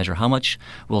actually measure how much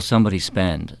will somebody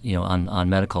spend, on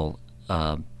medical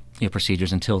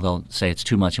procedures until they'll say it's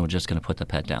too much and we're just going to put the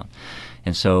pet down.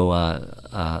 And so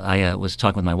I was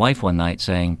talking with my wife one night,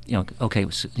 saying, okay,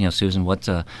 Susan, what,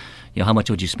 how much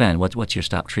would you spend? What's your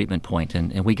stop treatment point?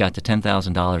 And we got to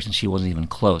 $10,000, and she wasn't even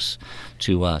close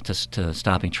to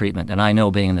stopping treatment. And I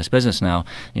know, being in this business now,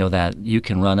 that you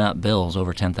can run up bills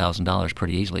over $10,000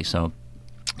 pretty easily. So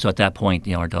at that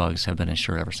point, our dogs have been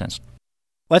insured ever since.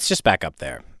 Let's just back up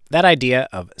there. That idea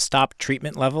of stop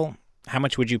treatment level, how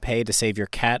much would you pay to save your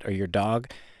cat or your dog?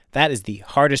 That is the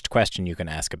hardest question you can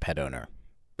ask a pet owner.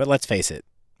 But let's face it,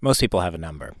 most people have a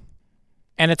number.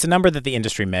 And it's a number that the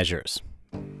industry measures.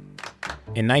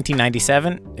 In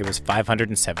 1997, it was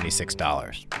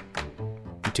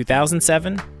 $576. In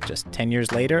 2007, just 10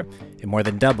 years later, it more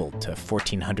than doubled to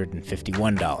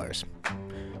 $1,451.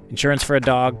 Insurance for a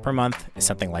dog per month is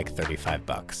something like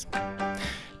 $35.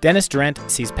 Dennis Drent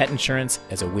sees pet insurance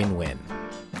as a win-win.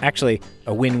 Actually,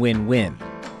 a win-win-win.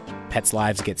 Pets'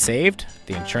 lives get saved,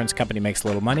 the insurance company makes a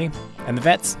little money, and the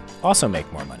vets also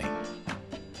make more money.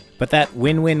 But that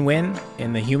win-win-win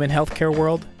in the human healthcare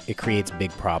world, it creates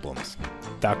big problems.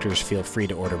 Doctors feel free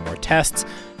to order more tests,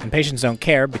 and patients don't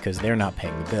care because they're not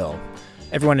paying the bill.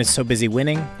 Everyone is so busy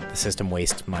winning, the system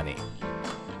wastes money.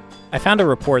 I found a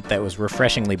report that was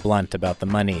refreshingly blunt about the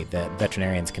money that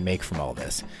veterinarians can make from all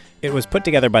this. It was put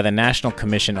together by the National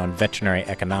Commission on Veterinary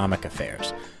Economic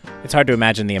Affairs. It's hard to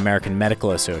imagine the American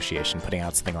Medical Association putting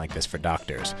out something like this for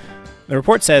doctors. The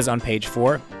report says on page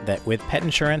 4 that with pet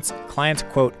insurance, clients,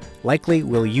 quote, likely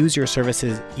will use your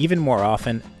services even more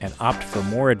often and opt for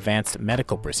more advanced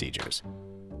medical procedures.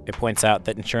 It points out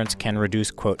that insurance can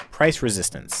reduce, quote, price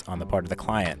resistance on the part of the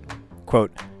client.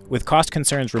 Quote, with cost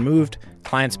concerns removed,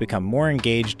 clients become more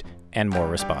engaged and more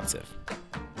responsive.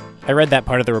 I read that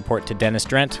part of the report to Dennis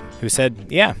Drent, who said,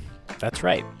 yeah, that's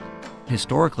right.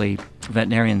 Historically,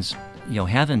 veterinarians,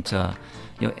 haven't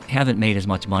made as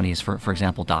much money as, for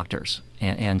example, doctors,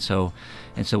 and so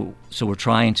we're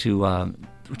trying to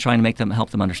help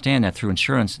them understand that through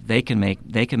insurance they can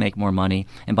make more money,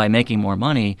 and by making more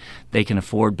money, they can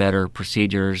afford better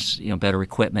procedures, better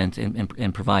equipment,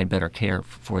 and provide better care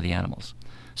for the animals.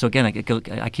 So again,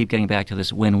 I keep getting back to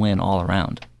this win-win all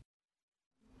around.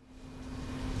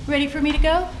 Ready for me to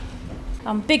go?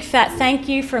 Big fat thank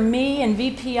you from me and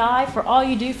VPI for all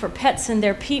you do for pets and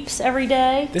their peeps every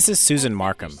day. This is Susan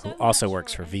Markham, who also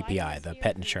works for VPI, the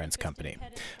pet insurance company.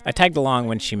 I tagged along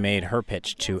when she made her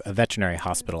pitch to a veterinary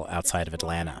hospital outside of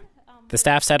Atlanta. The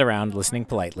staff sat around listening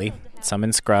politely, some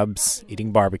in scrubs,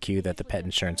 eating barbecue that the pet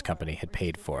insurance company had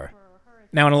paid for.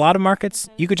 Now, in a lot of markets,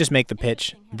 you could just make the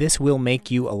pitch, this will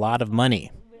make you a lot of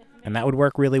money, and that would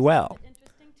work really well.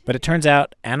 But it turns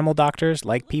out animal doctors,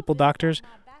 like people doctors,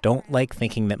 don't like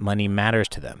thinking that money matters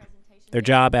to them. Their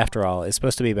job, after all, is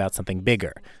supposed to be about something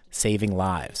bigger, saving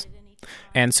lives.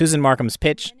 And Susan Markham's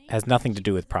pitch has nothing to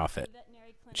do with profit.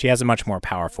 She has a much more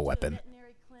powerful weapon: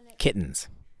 kittens.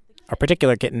 A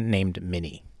particular kitten named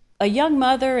Minnie. A young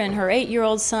mother and her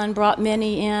 8-year-old son brought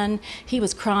Minnie in. He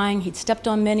was crying. He'd stepped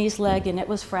on Minnie's leg and it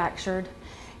was fractured.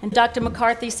 And Dr.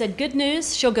 McCarthy said, good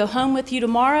news, she'll go home with you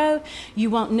tomorrow. You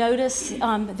won't notice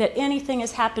that anything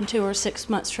has happened to her 6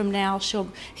 months from now.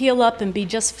 She'll heal up and be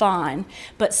just fine.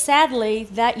 But sadly,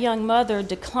 that young mother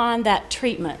declined that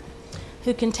treatment.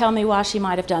 Who can tell me why she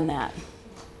might have done that?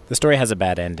 The story has a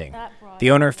bad ending. The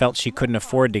owner felt she couldn't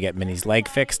afford to get Minnie's leg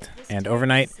fixed, and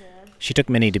overnight, she took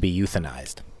Minnie to be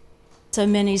euthanized. So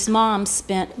Minnie's mom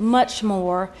spent much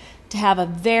more to have a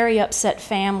very upset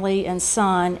family and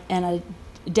son and a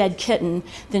dead kitten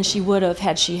than she would have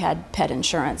had she had pet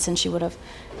insurance, and she would have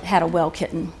had a well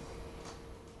kitten.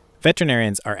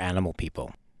 Veterinarians are animal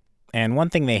people. And one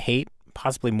thing they hate,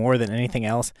 possibly more than anything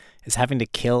else, is having to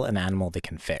kill an animal they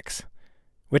can fix.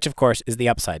 Which, of course, is the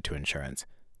upside to insurance.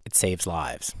 It saves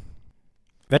lives.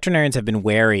 Veterinarians have been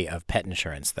wary of pet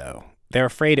insurance, though. They're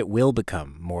afraid it will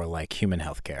become more like human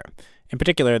health care. In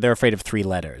particular, they're afraid of 3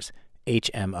 letters,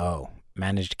 HMO,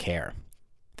 managed care.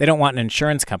 They don't want an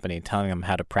insurance company telling them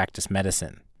how to practice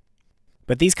medicine.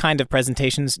 But these kind of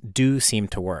presentations do seem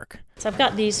to work. So I've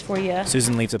got these for you.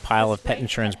 Susan leaves a pile of pet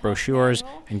insurance brochures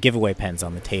and giveaway pens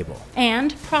on the table.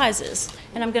 And prizes.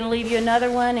 And I'm going to leave you another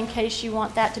one in case you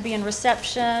want that to be in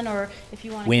reception, or if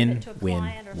you want to give it to a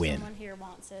client or someone here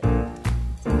wants it.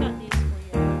 So I've got these for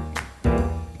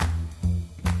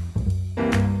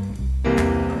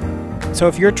you. So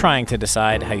if you're trying to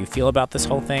decide how you feel about this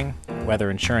whole thing,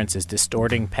 whether insurance is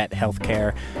distorting pet health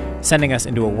care, sending us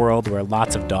into a world where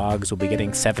lots of dogs will be getting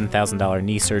 $7,000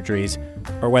 knee surgeries,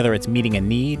 or whether it's meeting a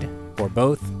need, or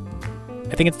both,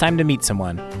 I think it's time to meet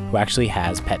someone who actually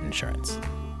has pet insurance.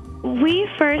 We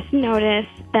first noticed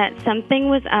that something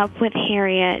was up with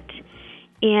Harriet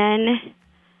in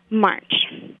March.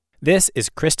 This is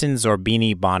Kristen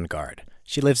Zorbini Bongard.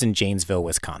 She lives in Janesville,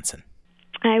 Wisconsin.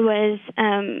 I was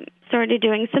sort of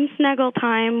doing some snuggle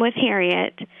time with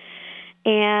Harriet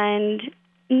and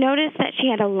noticed that she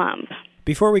had a lump.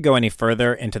 Before we go any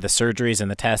further into the surgeries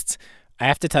and the tests, I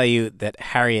have to tell you that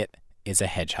Harriet is a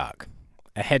hedgehog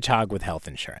with health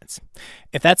insurance.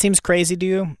 If that seems crazy to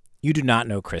you, you do not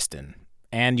know Kristen,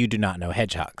 and you do not know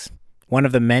hedgehogs. One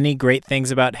of the many great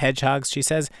things about hedgehogs, she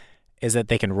says, is that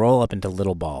they can roll up into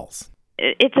little balls.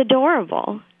 It's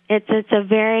adorable. It's a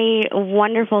very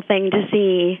wonderful thing to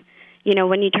see. You know,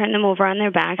 when you turn them over on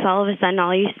their backs, all of a sudden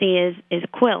all you see is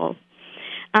quills.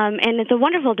 And it's a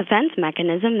wonderful defense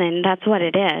mechanism, and that's what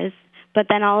it is. But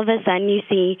then all of a sudden you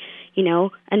see, you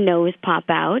know, a nose pop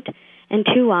out and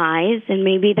two eyes and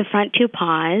maybe the front two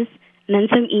paws and then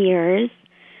some ears.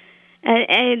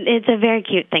 And it's a very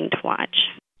cute thing to watch.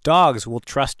 Dogs will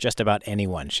trust just about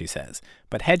anyone, she says.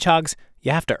 But hedgehogs,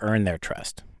 you have to earn their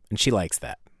trust. And she likes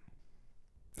that.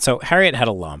 So Harriet had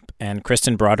a lump, and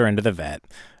Kristen brought her into the vet.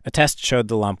 A test showed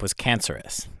the lump was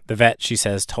cancerous. The vet, she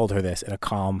says, told her this in a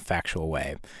calm, factual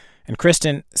way. And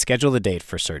Kristen scheduled a date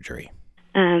for surgery.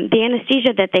 The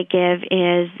anesthesia that they give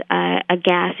is a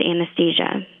gas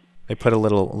anesthesia. They put a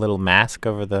little mask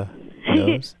over the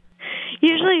nose?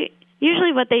 Usually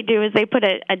what they do is they put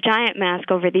a giant mask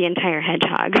over the entire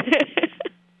hedgehog.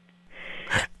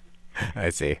 I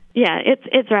see. Yeah,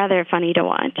 it's rather funny to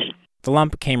watch. The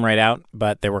lump came right out,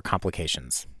 but there were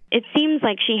complications. It seems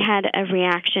like she had a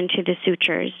reaction to the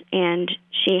sutures, and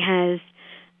she has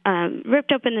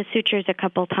ripped open the sutures a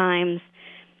couple times,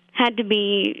 had to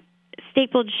be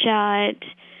stapled shut,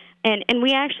 and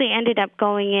we actually ended up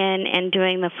going in and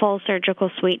doing the full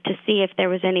surgical suite to see if there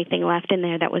was anything left in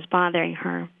there that was bothering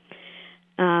her.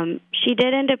 She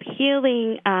did end up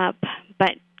healing up,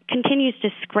 but continues to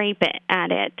scrape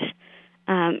at it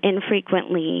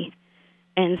infrequently.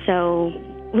 And so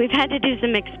we've had to do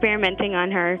some experimenting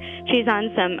on her. She's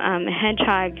on some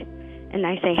hedgehog, and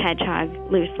I say hedgehog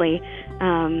loosely,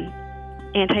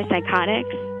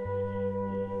 antipsychotics.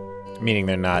 Meaning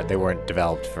they weren't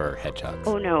developed for hedgehogs.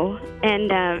 Oh, no. And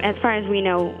as far as we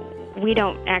know, we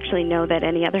don't actually know that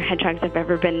any other hedgehogs have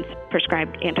ever been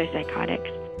prescribed antipsychotics.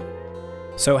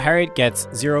 So Harriet gets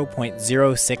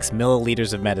 0.06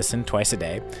 milliliters of medicine twice a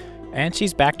day, and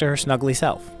she's back to her snuggly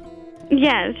self.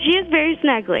 Yes, she is very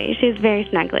snuggly. She's very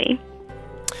snuggly.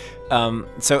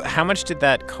 So how much did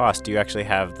that cost? Do you actually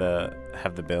have the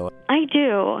bill? I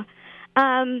do.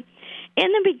 In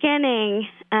the beginning,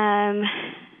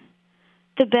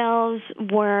 the bills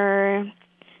were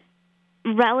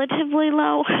relatively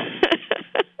low.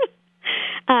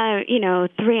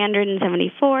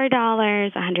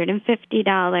 $374,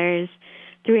 $150,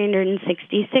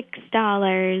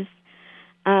 $366,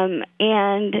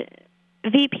 and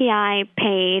VPI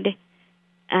paid,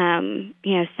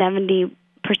 70%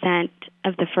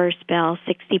 of the first bill,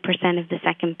 60% of the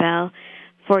second bill,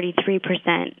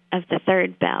 43% of the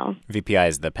third bill. VPI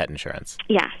is the pet insurance.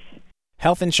 Yes.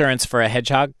 Health insurance for a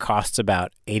hedgehog costs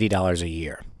about $80 a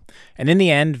year. And in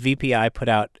the end, VPI put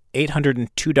out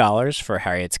 $802 for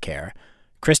Harriet's care.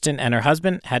 Kristen and her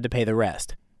husband had to pay the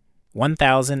rest,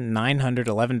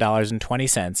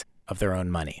 $1,911.20 of their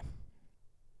own money.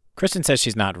 Kristen says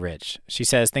she's not rich. She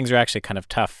says things are actually kind of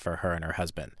tough for her and her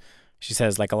husband. She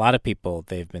says, like a lot of people,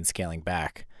 they've been scaling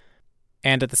back.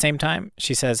 And at the same time,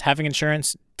 she says having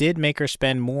insurance did make her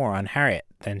spend more on Harriet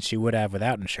than she would have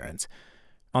without insurance.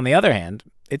 On the other hand,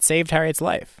 it saved Harriet's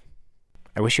life.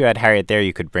 I wish you had Harriet there.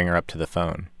 You could bring her up to the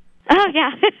phone. Oh,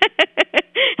 yeah.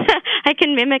 I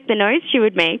can mimic the noise she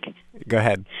would make. Go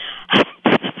ahead.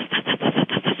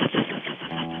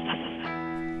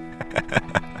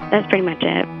 That's pretty much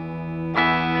it.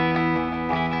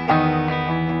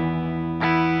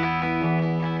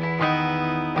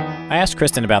 I asked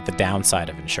Kristen about the downside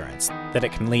of insurance, that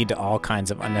it can lead to all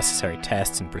kinds of unnecessary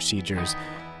tests and procedures,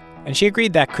 and she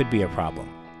agreed that could be a problem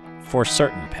for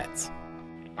certain pets.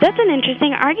 That's an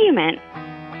interesting argument.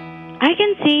 I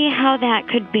can see how that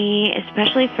could be,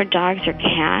 especially for dogs or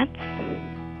cats.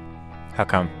 How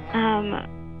come?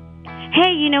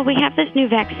 Hey, we have this new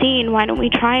vaccine. Why don't we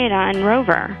try it on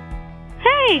Rover?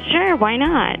 Hey, sure, why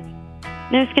not?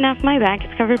 No skin off my back.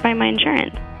 It's covered by my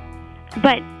insurance.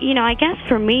 But, I guess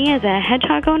for me as a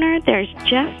hedgehog owner, there's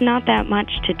just not that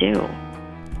much to do.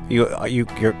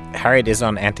 Your Harriet is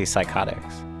on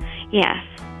antipsychotics. Yes.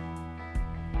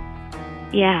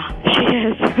 Yeah, she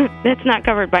is. That's not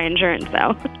covered by insurance,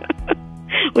 though.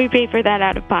 We pay for that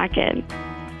out of pocket.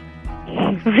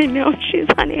 I know, she's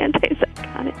on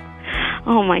antipsychotics.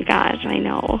 Oh, my gosh, I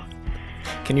know.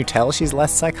 Can you tell she's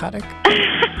less psychotic?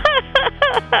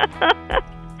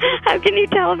 How can you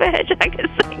tell if a hedgehog is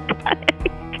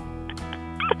psychotic?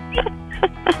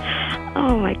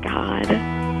 Oh, my God.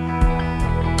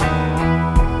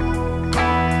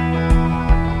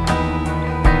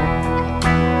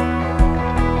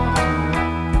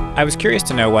 I was curious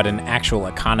to know what an actual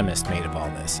economist made of all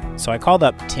this, so I called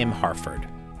up Tim Harford.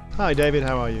 Hi, David.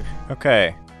 How are you?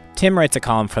 Okay. Tim writes a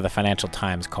column for the Financial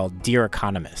Times called Dear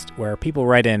Economist, where people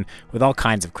write in with all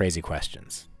kinds of crazy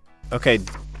questions. Okay,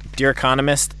 Dear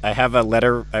Economist, I have a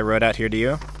letter I wrote out here to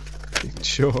you.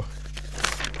 Sure.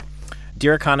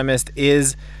 Dear Economist,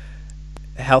 is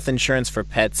health insurance for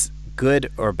pets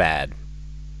good or bad?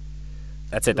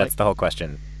 That's it. That's the whole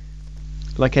question.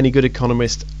 Like any good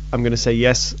economist, I'm going to say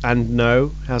yes and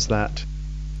no. How's that?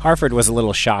 Harford was a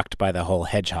little shocked by the whole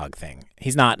hedgehog thing.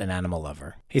 He's not an animal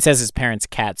lover. He says his parents'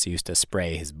 cats used to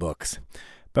spray his books.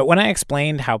 But when I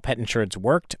explained how pet insurance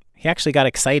worked, he actually got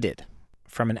excited.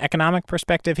 From an economic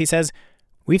perspective, he says,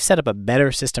 we've set up a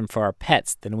better system for our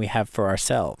pets than we have for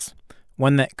ourselves,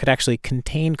 one that could actually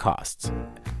contain costs.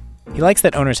 He likes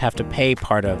that owners have to pay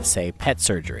part of, say, pet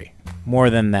surgery, more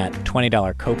than that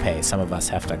 $20 copay some of us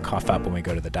have to cough up when we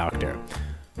go to the doctor.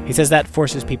 He says that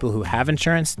forces people who have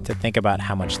insurance to think about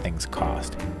how much things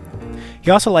cost.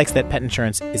 He also likes that pet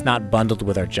insurance is not bundled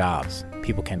with our jobs.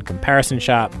 People can comparison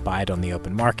shop, buy it on the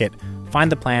open market,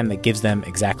 find the plan that gives them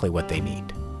exactly what they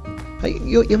need.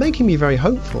 You're making me very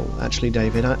hopeful, actually,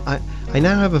 David. I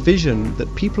now have a vision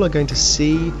that people are going to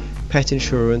see pet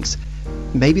insurance.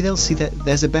 Maybe they'll see that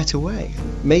there's a better way.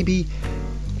 Maybe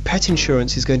pet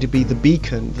insurance is going to be the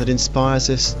beacon that inspires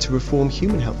us to reform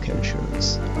human healthcare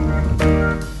insurance.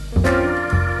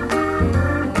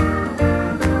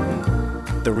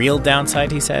 The real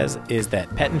downside, he says, is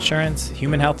that pet insurance,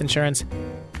 human health insurance,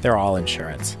 they're all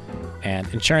insurance. And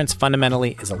insurance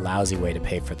fundamentally is a lousy way to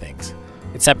pay for things.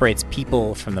 It separates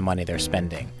people from the money they're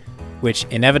spending, which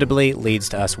inevitably leads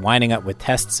to us winding up with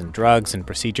tests and drugs and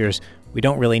procedures we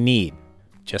don't really need,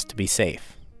 just to be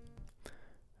safe.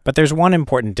 But there's one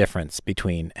important difference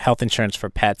between health insurance for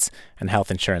pets and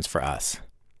health insurance for us.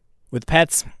 With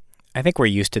pets, I think we're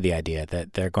used to the idea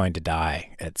that they're going to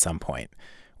die at some point.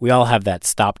 We all have that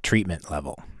stop treatment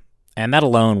level, and that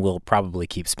alone will probably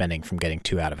keep spending from getting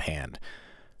too out of hand.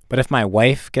 But if my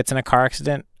wife gets in a car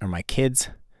accident, or my kids,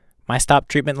 my stop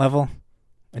treatment level,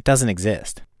 it doesn't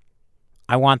exist.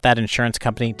 I want that insurance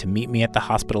company to meet me at the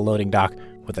hospital loading dock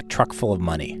with a truck full of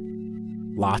money.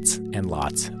 Lots and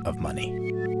lots of money.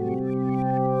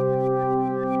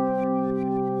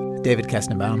 David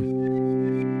Kestenbaum.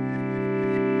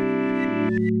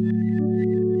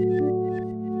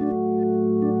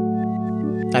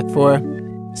 Act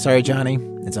 4, Sorry, Johnny,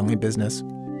 it's only business.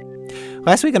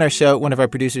 Last week on our show, one of our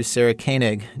producers, Sarah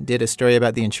Koenig, did a story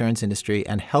about the insurance industry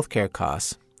and healthcare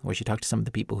costs, where she talked to some of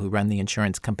the people who run the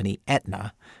insurance company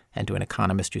Aetna and to an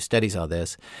economist who studies all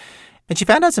this. And she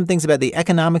found out some things about the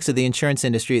economics of the insurance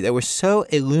industry that were so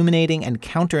illuminating and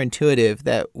counterintuitive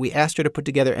that we asked her to put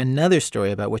together another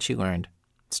story about what she learned,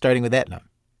 starting with Aetna.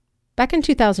 Back in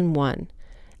 2001,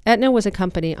 Aetna was a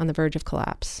company on the verge of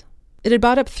collapse. It had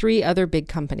bought up 3 other big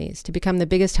companies to become the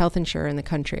biggest health insurer in the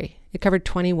country. It covered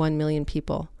 21 million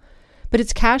people. But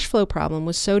its cash flow problem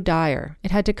was so dire,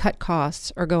 it had to cut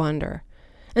costs or go under.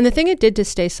 And the thing it did to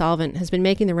stay solvent has been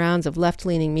making the rounds of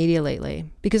left-leaning media lately,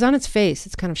 because on its face,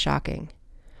 it's kind of shocking.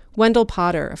 Wendell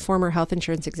Potter, a former health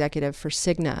insurance executive for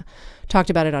Cigna,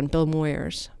 talked about it on Bill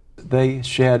Moyers. They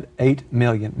shed 8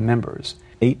 million members.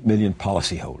 8 million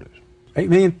policyholders. 8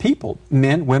 million people,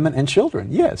 men, women, and children,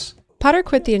 yes. Potter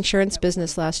quit the insurance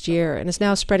business last year and is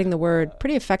now spreading the word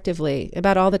pretty effectively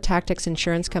about all the tactics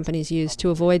insurance companies use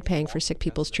to avoid paying for sick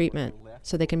people's treatment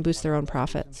so they can boost their own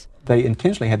profits. They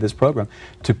intentionally had this program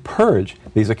to purge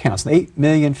these accounts. 8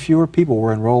 million fewer people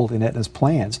were enrolled in Aetna's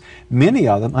plans, many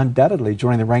of them undoubtedly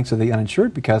joining the ranks of the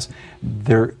uninsured because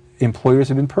their employers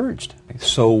have been purged.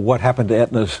 So what happened to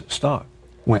Aetna's stock?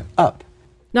 Went up.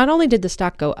 Not only did the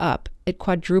stock go up, it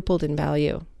quadrupled in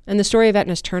value. And the story of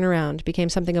Aetna's turnaround became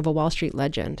something of a Wall Street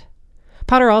legend.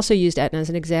 Potter also used Aetna as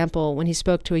an example when he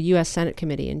spoke to a U.S. Senate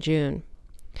committee in June.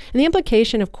 And the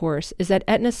implication, of course, is that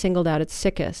Aetna singled out its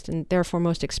sickest and therefore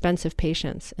most expensive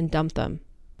patients and dumped them.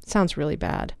 It sounds really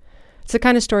bad. It's the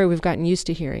kind of story we've gotten used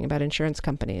to hearing about insurance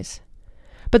companies.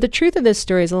 But the truth of this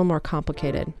story is a little more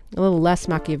complicated, a little less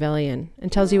Machiavellian,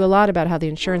 and tells you a lot about how the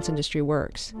insurance industry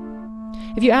works.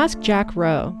 If you ask Jack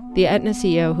Rowe, the Aetna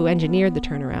CEO who engineered the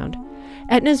turnaround,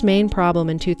 Aetna's main problem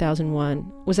in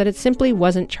 2001 was that it simply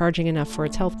wasn't charging enough for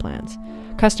its health plans.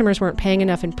 Customers weren't paying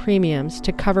enough in premiums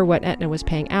to cover what Aetna was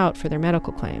paying out for their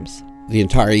medical claims. The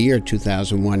entire year,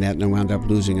 2001, Aetna wound up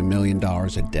losing $1 million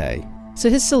a day. So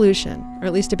his solution, or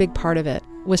at least a big part of it,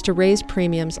 was to raise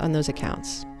premiums on those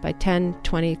accounts by 10,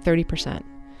 20, 30%.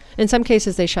 In some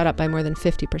cases, they shot up by more than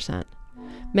 50%.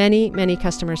 Many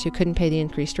customers who couldn't pay the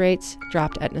increased rates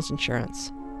dropped Aetna's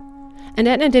insurance. And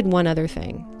Aetna did one other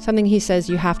thing, something he says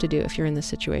you have to do if you're in this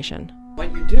situation.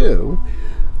 What you do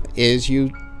is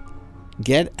you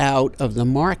get out of the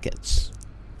markets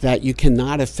that you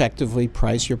cannot effectively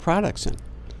price your products in.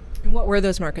 And what were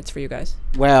those markets for you guys?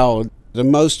 Well, the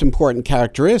most important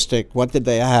characteristic, what did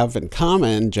they have in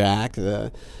common, Jack?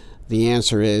 The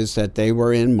answer is that they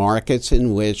were in markets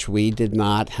in which we did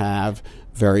not have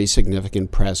very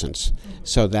significant presence,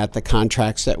 so that the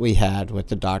contracts that we had with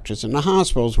the doctors and the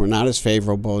hospitals were not as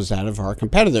favorable as that of our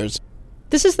competitors.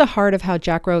 This is the heart of how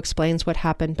Jack Rowe explains what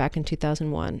happened back in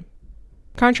 2001.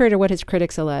 Contrary to what his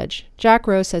critics allege, Jack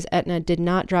Rowe says Aetna did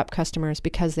not drop customers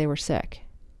because they were sick.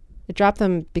 It dropped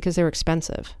them because they were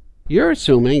expensive. You're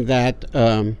assuming that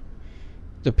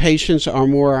the patients are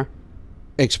more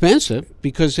expensive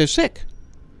because they're sick.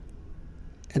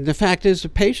 And the fact is the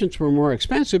patients were more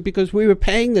expensive because we were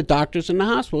paying the doctors and the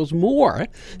hospitals more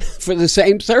for the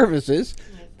same services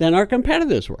than our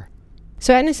competitors were.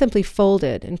 So Aetna simply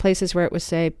folded in places where it was,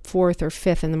 say, 4th or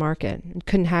 5th in the market and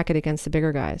couldn't hack it against the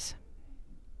bigger guys.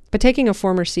 But taking a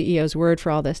former CEO's word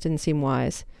for all this didn't seem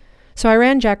wise. So I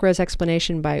ran Jack Rowe's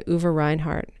explanation by Uwe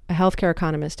Reinhardt, a healthcare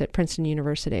economist at Princeton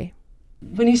University.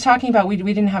 When he's talking about we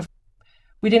didn't have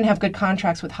good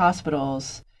contracts with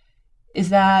hospitals, does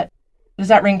that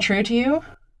ring true to you?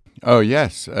 Oh,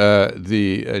 yes.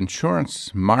 The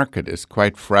insurance market is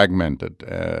quite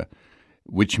fragmented,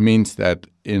 which means that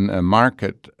in a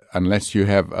market, unless you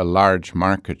have a large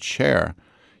market share,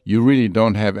 you really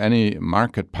don't have any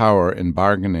market power in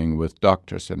bargaining with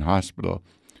doctors and hospital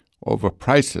over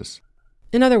prices.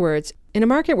 In other words, in a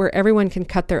market where everyone can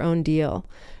cut their own deal,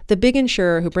 the big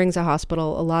insurer who brings a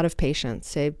hospital a lot of patients,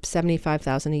 say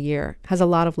 75,000 a year, has a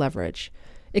lot of leverage.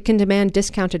 It can demand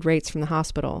discounted rates from the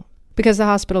hospital because the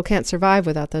hospital can't survive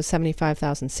without those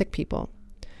 75,000 sick people.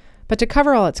 But to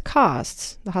cover all its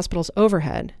costs, the hospital's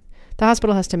overhead, the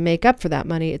hospital has to make up for that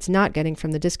money it's not getting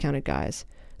from the discounted guys.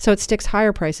 So it sticks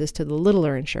higher prices to the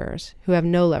littler insurers who have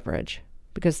no leverage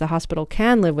because the hospital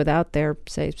can live without their,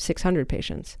 say, 600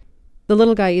 patients. The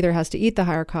little guy either has to eat the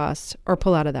higher costs or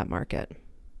pull out of that market.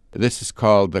 This is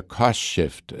called the cost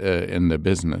shift in the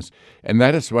business. And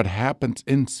that is what happens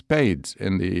in spades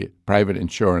in the private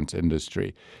insurance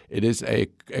industry. It is a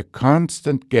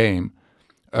constant game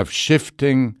of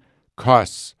shifting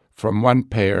costs from one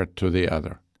payer to the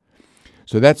other.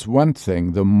 So that's one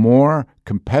thing. The more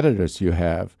competitors you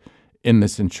have in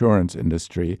this insurance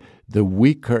industry, the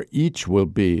weaker each will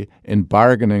be in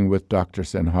bargaining with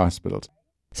doctors and hospitals.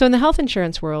 So in the health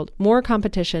insurance world, more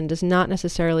competition does not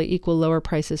necessarily equal lower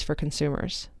prices for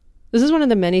consumers. This is one of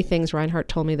the many things Reinhardt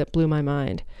told me that blew my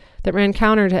mind, that ran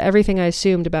counter to everything I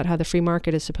assumed about how the free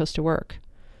market is supposed to work.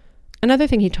 Another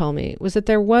thing he told me was that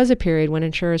there was a period when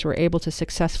insurers were able to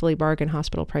successfully bargain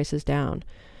hospital prices down.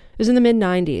 It was in the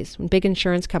mid-90s when big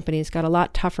insurance companies got a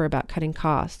lot tougher about cutting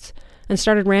costs and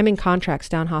started ramming contracts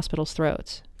down hospitals'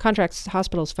 throats, contracts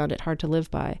hospitals found it hard to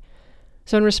live by.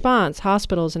 So in response,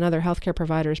 hospitals and other healthcare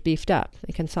providers beefed up.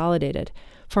 They consolidated,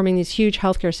 forming these huge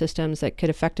healthcare systems that could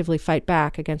effectively fight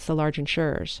back against the large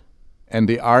insurers. And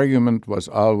the argument was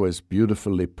always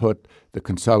beautifully put. The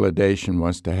consolidation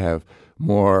was to have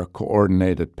more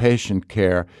coordinated patient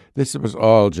care. This was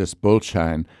all just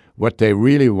bullshine. What they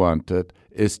really wanted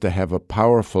is to have a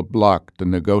powerful bloc to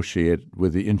negotiate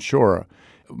with the insurer.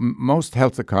 Most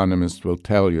health economists will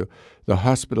tell you the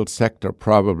hospital sector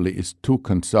probably is too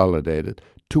consolidated,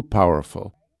 too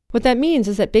powerful. What that means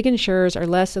is that big insurers are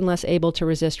less and less able to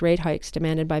resist rate hikes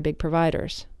demanded by big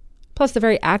providers. Plus, the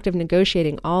very act of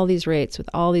negotiating all these rates with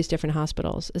all these different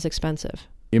hospitals is expensive.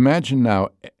 Imagine now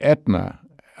Aetna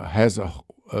has a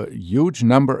huge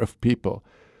number of people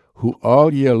who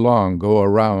all year long go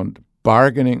around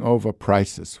bargaining over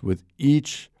prices with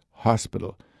each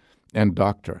hospital and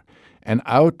doctor. And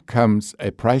out comes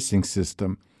a pricing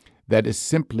system that is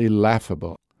simply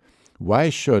laughable. Why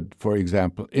should, for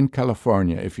example, in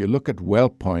California, if you look at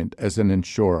WellPoint as an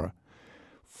insurer,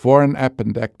 for an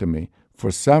appendectomy,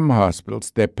 for some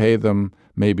hospitals, they pay them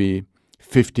maybe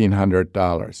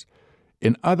 $1,500.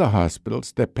 In other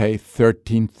hospitals, they pay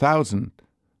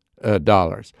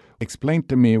 $13,000. Explain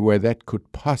to me where that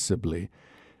could possibly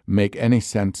make any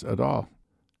sense at all.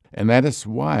 And that is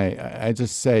why I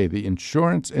just say the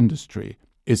insurance industry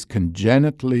is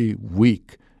congenitally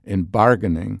weak in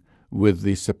bargaining with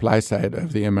the supply side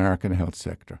of the American health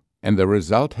sector. And the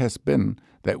result has been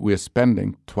that we're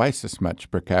spending twice as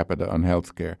much per capita on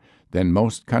healthcare than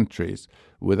most countries,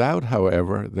 without,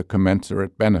 however, the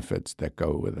commensurate benefits that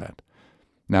go with that.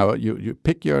 Now, you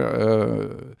pick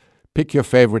your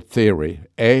favorite theory.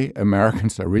 A,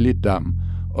 Americans are really dumb,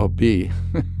 or B,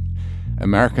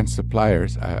 American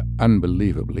suppliers are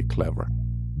unbelievably clever.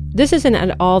 This isn't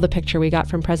at all the picture we got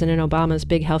from President Obama's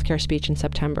big healthcare speech in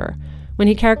September, when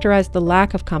he characterized the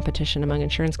lack of competition among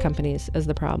insurance companies as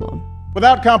the problem.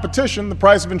 Without competition, the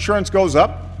price of insurance goes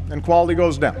up and quality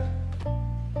goes down.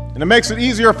 And it makes it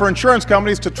easier for insurance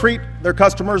companies to treat their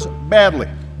customers badly.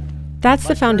 That's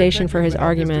the foundation for his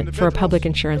argument for a public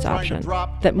insurance option,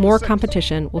 that more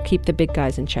competition will keep the big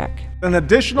guys in check. An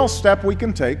additional step we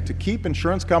can take to keep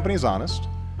insurance companies honest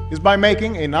is by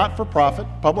making a not-for-profit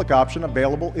public option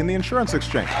available in the insurance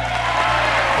exchange.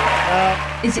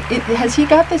 Has he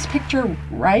got this picture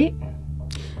right?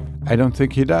 I don't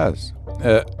think he does.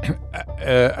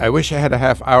 I wish I had a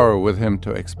half hour with him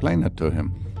to explain it to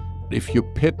him. If you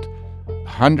pit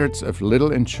hundreds of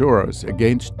little insurers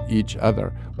against each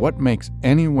other, what makes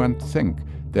anyone think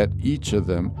that each of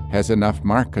them has enough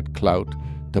market clout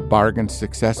to bargain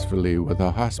successfully with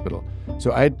a hospital?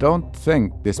 So I don't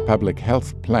think this public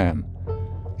health plan,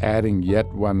 adding yet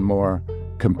one more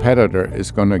competitor,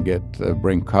 is going to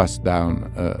bring costs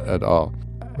down at all.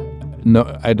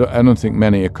 No, I don't think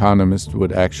many economists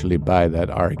would actually buy that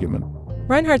argument.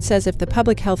 Reinhardt says if the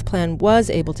public health plan was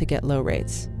able to get low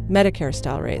rates,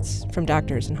 Medicare-style rates, from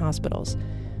doctors and hospitals,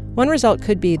 one result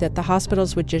could be that the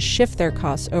hospitals would just shift their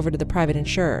costs over to the private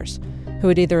insurers, who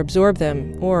would either absorb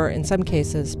them or, in some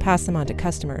cases, pass them on to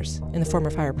customers in the form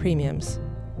of higher premiums.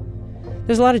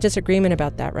 There's a lot of disagreement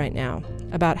about that right now,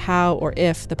 about how or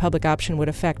if the public option would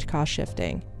affect cost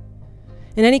shifting.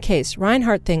 In any case,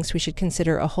 Reinhardt thinks we should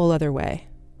consider a whole other way.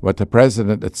 What the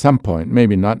president at some point,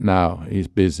 maybe not now, he's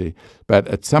busy, but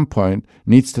at some point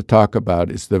needs to talk about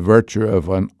is the virtue of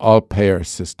an all-payer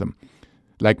system,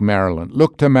 like Maryland.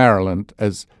 Look to Maryland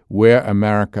as where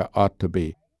America ought to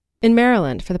be. In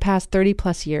Maryland, for the past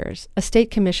 30-plus years, a state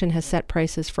commission has set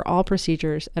prices for all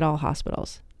procedures at all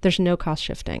hospitals. There's no cost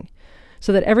shifting,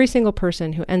 so that every single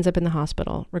person who ends up in the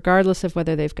hospital, regardless of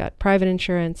whether they've got private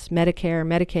insurance, Medicare,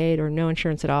 Medicaid, or no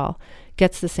insurance at all,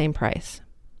 gets the same price.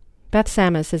 Beth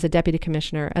Samus is a deputy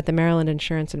commissioner at the Maryland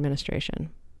Insurance Administration.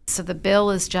 So the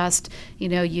bill is just,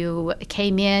 you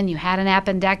came in, you had an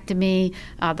appendectomy,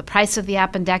 the price of the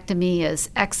appendectomy is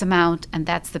X amount, and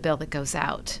that's the bill that goes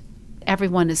out.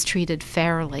 Everyone is treated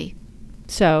fairly.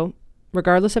 So,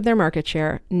 regardless of their market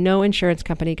share, no insurance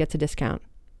company gets a discount,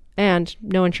 and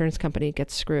no insurance company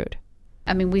gets screwed.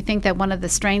 I mean, we think that one of the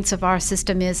strengths of our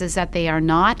system is that they are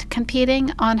not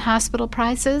competing on hospital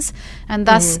prices, and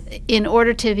thus, in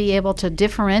order to be able to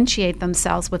differentiate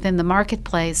themselves within the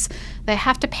marketplace, they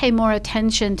have to pay more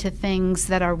attention to things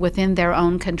that are within their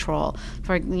own control,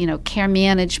 for care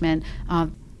management,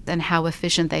 and how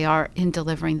efficient they are in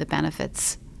delivering the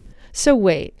benefits. So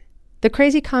wait, the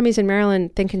crazy commies in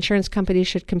Maryland think insurance companies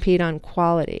should compete on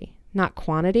quality, not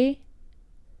quantity?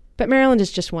 But Maryland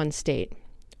is just one state.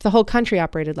 If the whole country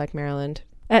operated like Maryland,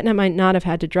 Aetna might not have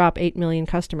had to drop 8 million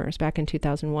customers back in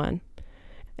 2001.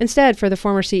 Instead, for the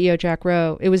former CEO Jack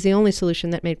Rowe, it was the only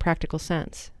solution that made practical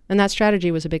sense, and that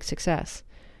strategy was a big success.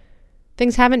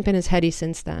 Things haven't been as heady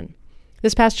since then.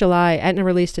 This past July, Aetna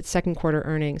released its second quarter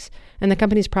earnings, and the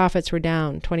company's profits were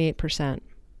down 28%.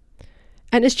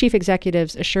 Aetna's chief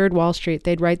executives assured Wall Street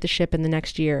they'd right the ship in the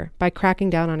next year by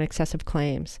cracking down on excessive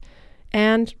claims,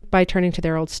 and by turning to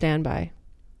their old standby.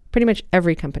 Pretty much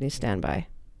every company's standby,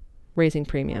 raising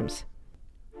premiums.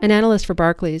 An analyst for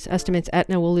Barclays estimates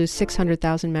Aetna will lose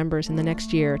 600,000 members in the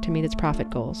next year to meet its profit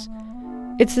goals.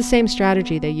 It's the same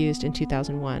strategy they used in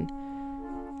 2001.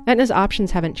 Aetna's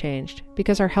options haven't changed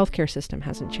because our healthcare system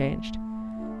hasn't changed.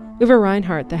 Uwe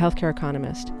Reinhardt, the healthcare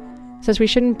economist, says we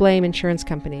shouldn't blame insurance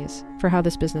companies for how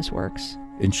this business works.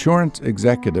 Insurance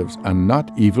executives are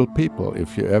not evil people.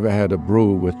 If you ever had a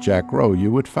brew with Jack Rowe,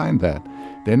 you would find that.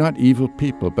 They're not evil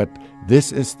people, but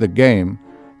this is the game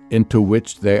into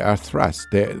which they are thrust.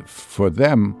 For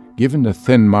them, given the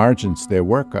thin margins they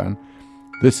work on,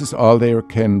 this is all they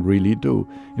can really do.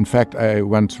 In fact, I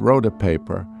once wrote a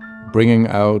paper bringing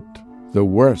out the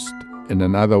worst in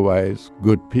an otherwise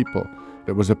good people.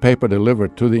 It was a paper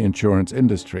delivered to the insurance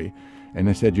industry. And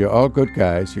I said, you're all good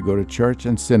guys, you go to church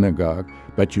and synagogue,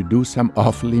 but you do some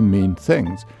awfully mean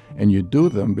things. And you do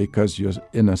them because you're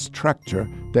in a structure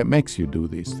that makes you do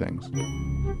these things.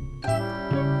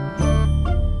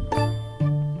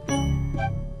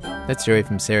 That story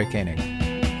from Sarah Koenig.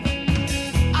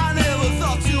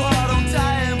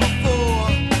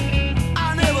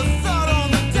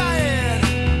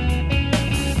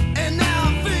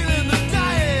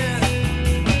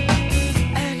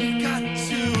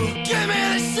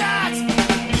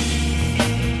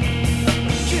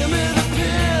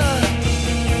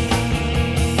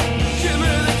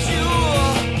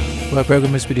 Our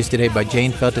program was produced today by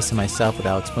Jane Feltus and myself, with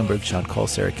Alex Bloomberg, Sean Cole,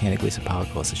 Sarah Koenig, Lisa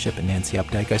Pollock, Melissa Shipp, and Nancy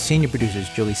Updike. Our senior producers,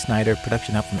 Julie Snyder.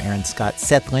 Production help from Aaron Scott.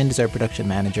 Seth Lind is our production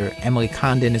manager. Emily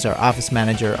Condon is our office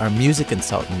manager. Our music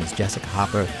consultant is Jessica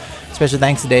Hopper. Special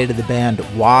thanks today to the band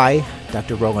Y,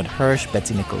 Dr. Roland Hirsch,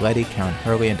 Betsy Nicoletti, Karen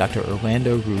Hurley, and Dr.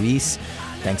 Orlando Ruiz.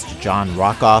 Thanks to John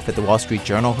Rockoff at the Wall Street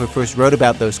Journal, who first wrote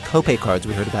about those copay cards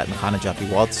we heard about in the Hannah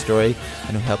Jaffe-Waltz story,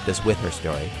 and who helped us with her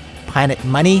story. Planet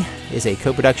Money is a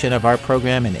co-production of our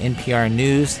program and NPR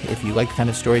News. If you like the kind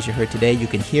of stories you heard today, you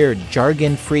can hear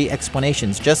jargon-free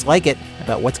explanations just like it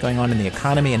about what's going on in the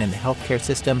economy and in the healthcare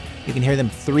system. You can hear them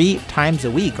 3 times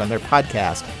a week on their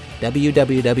podcast,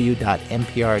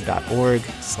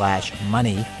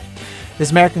 www.npr.org/money.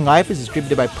 This American Life is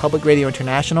distributed by Public Radio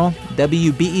International.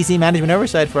 WBEZ management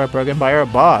oversight for our program by our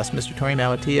boss, Mr. Tony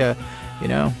Malatia. You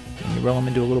know, when you roll him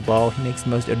into a little ball, he makes the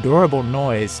most adorable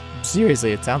noise.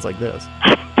 Seriously, it sounds like this.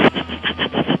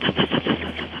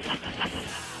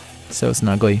 So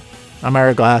snuggly. I'm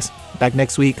Ira Glass, back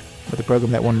next week with a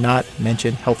program that will not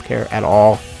mention healthcare at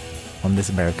all on This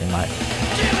American Life.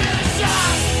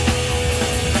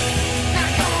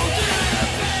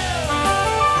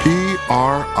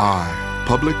 PRI,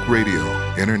 Public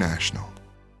Radio International.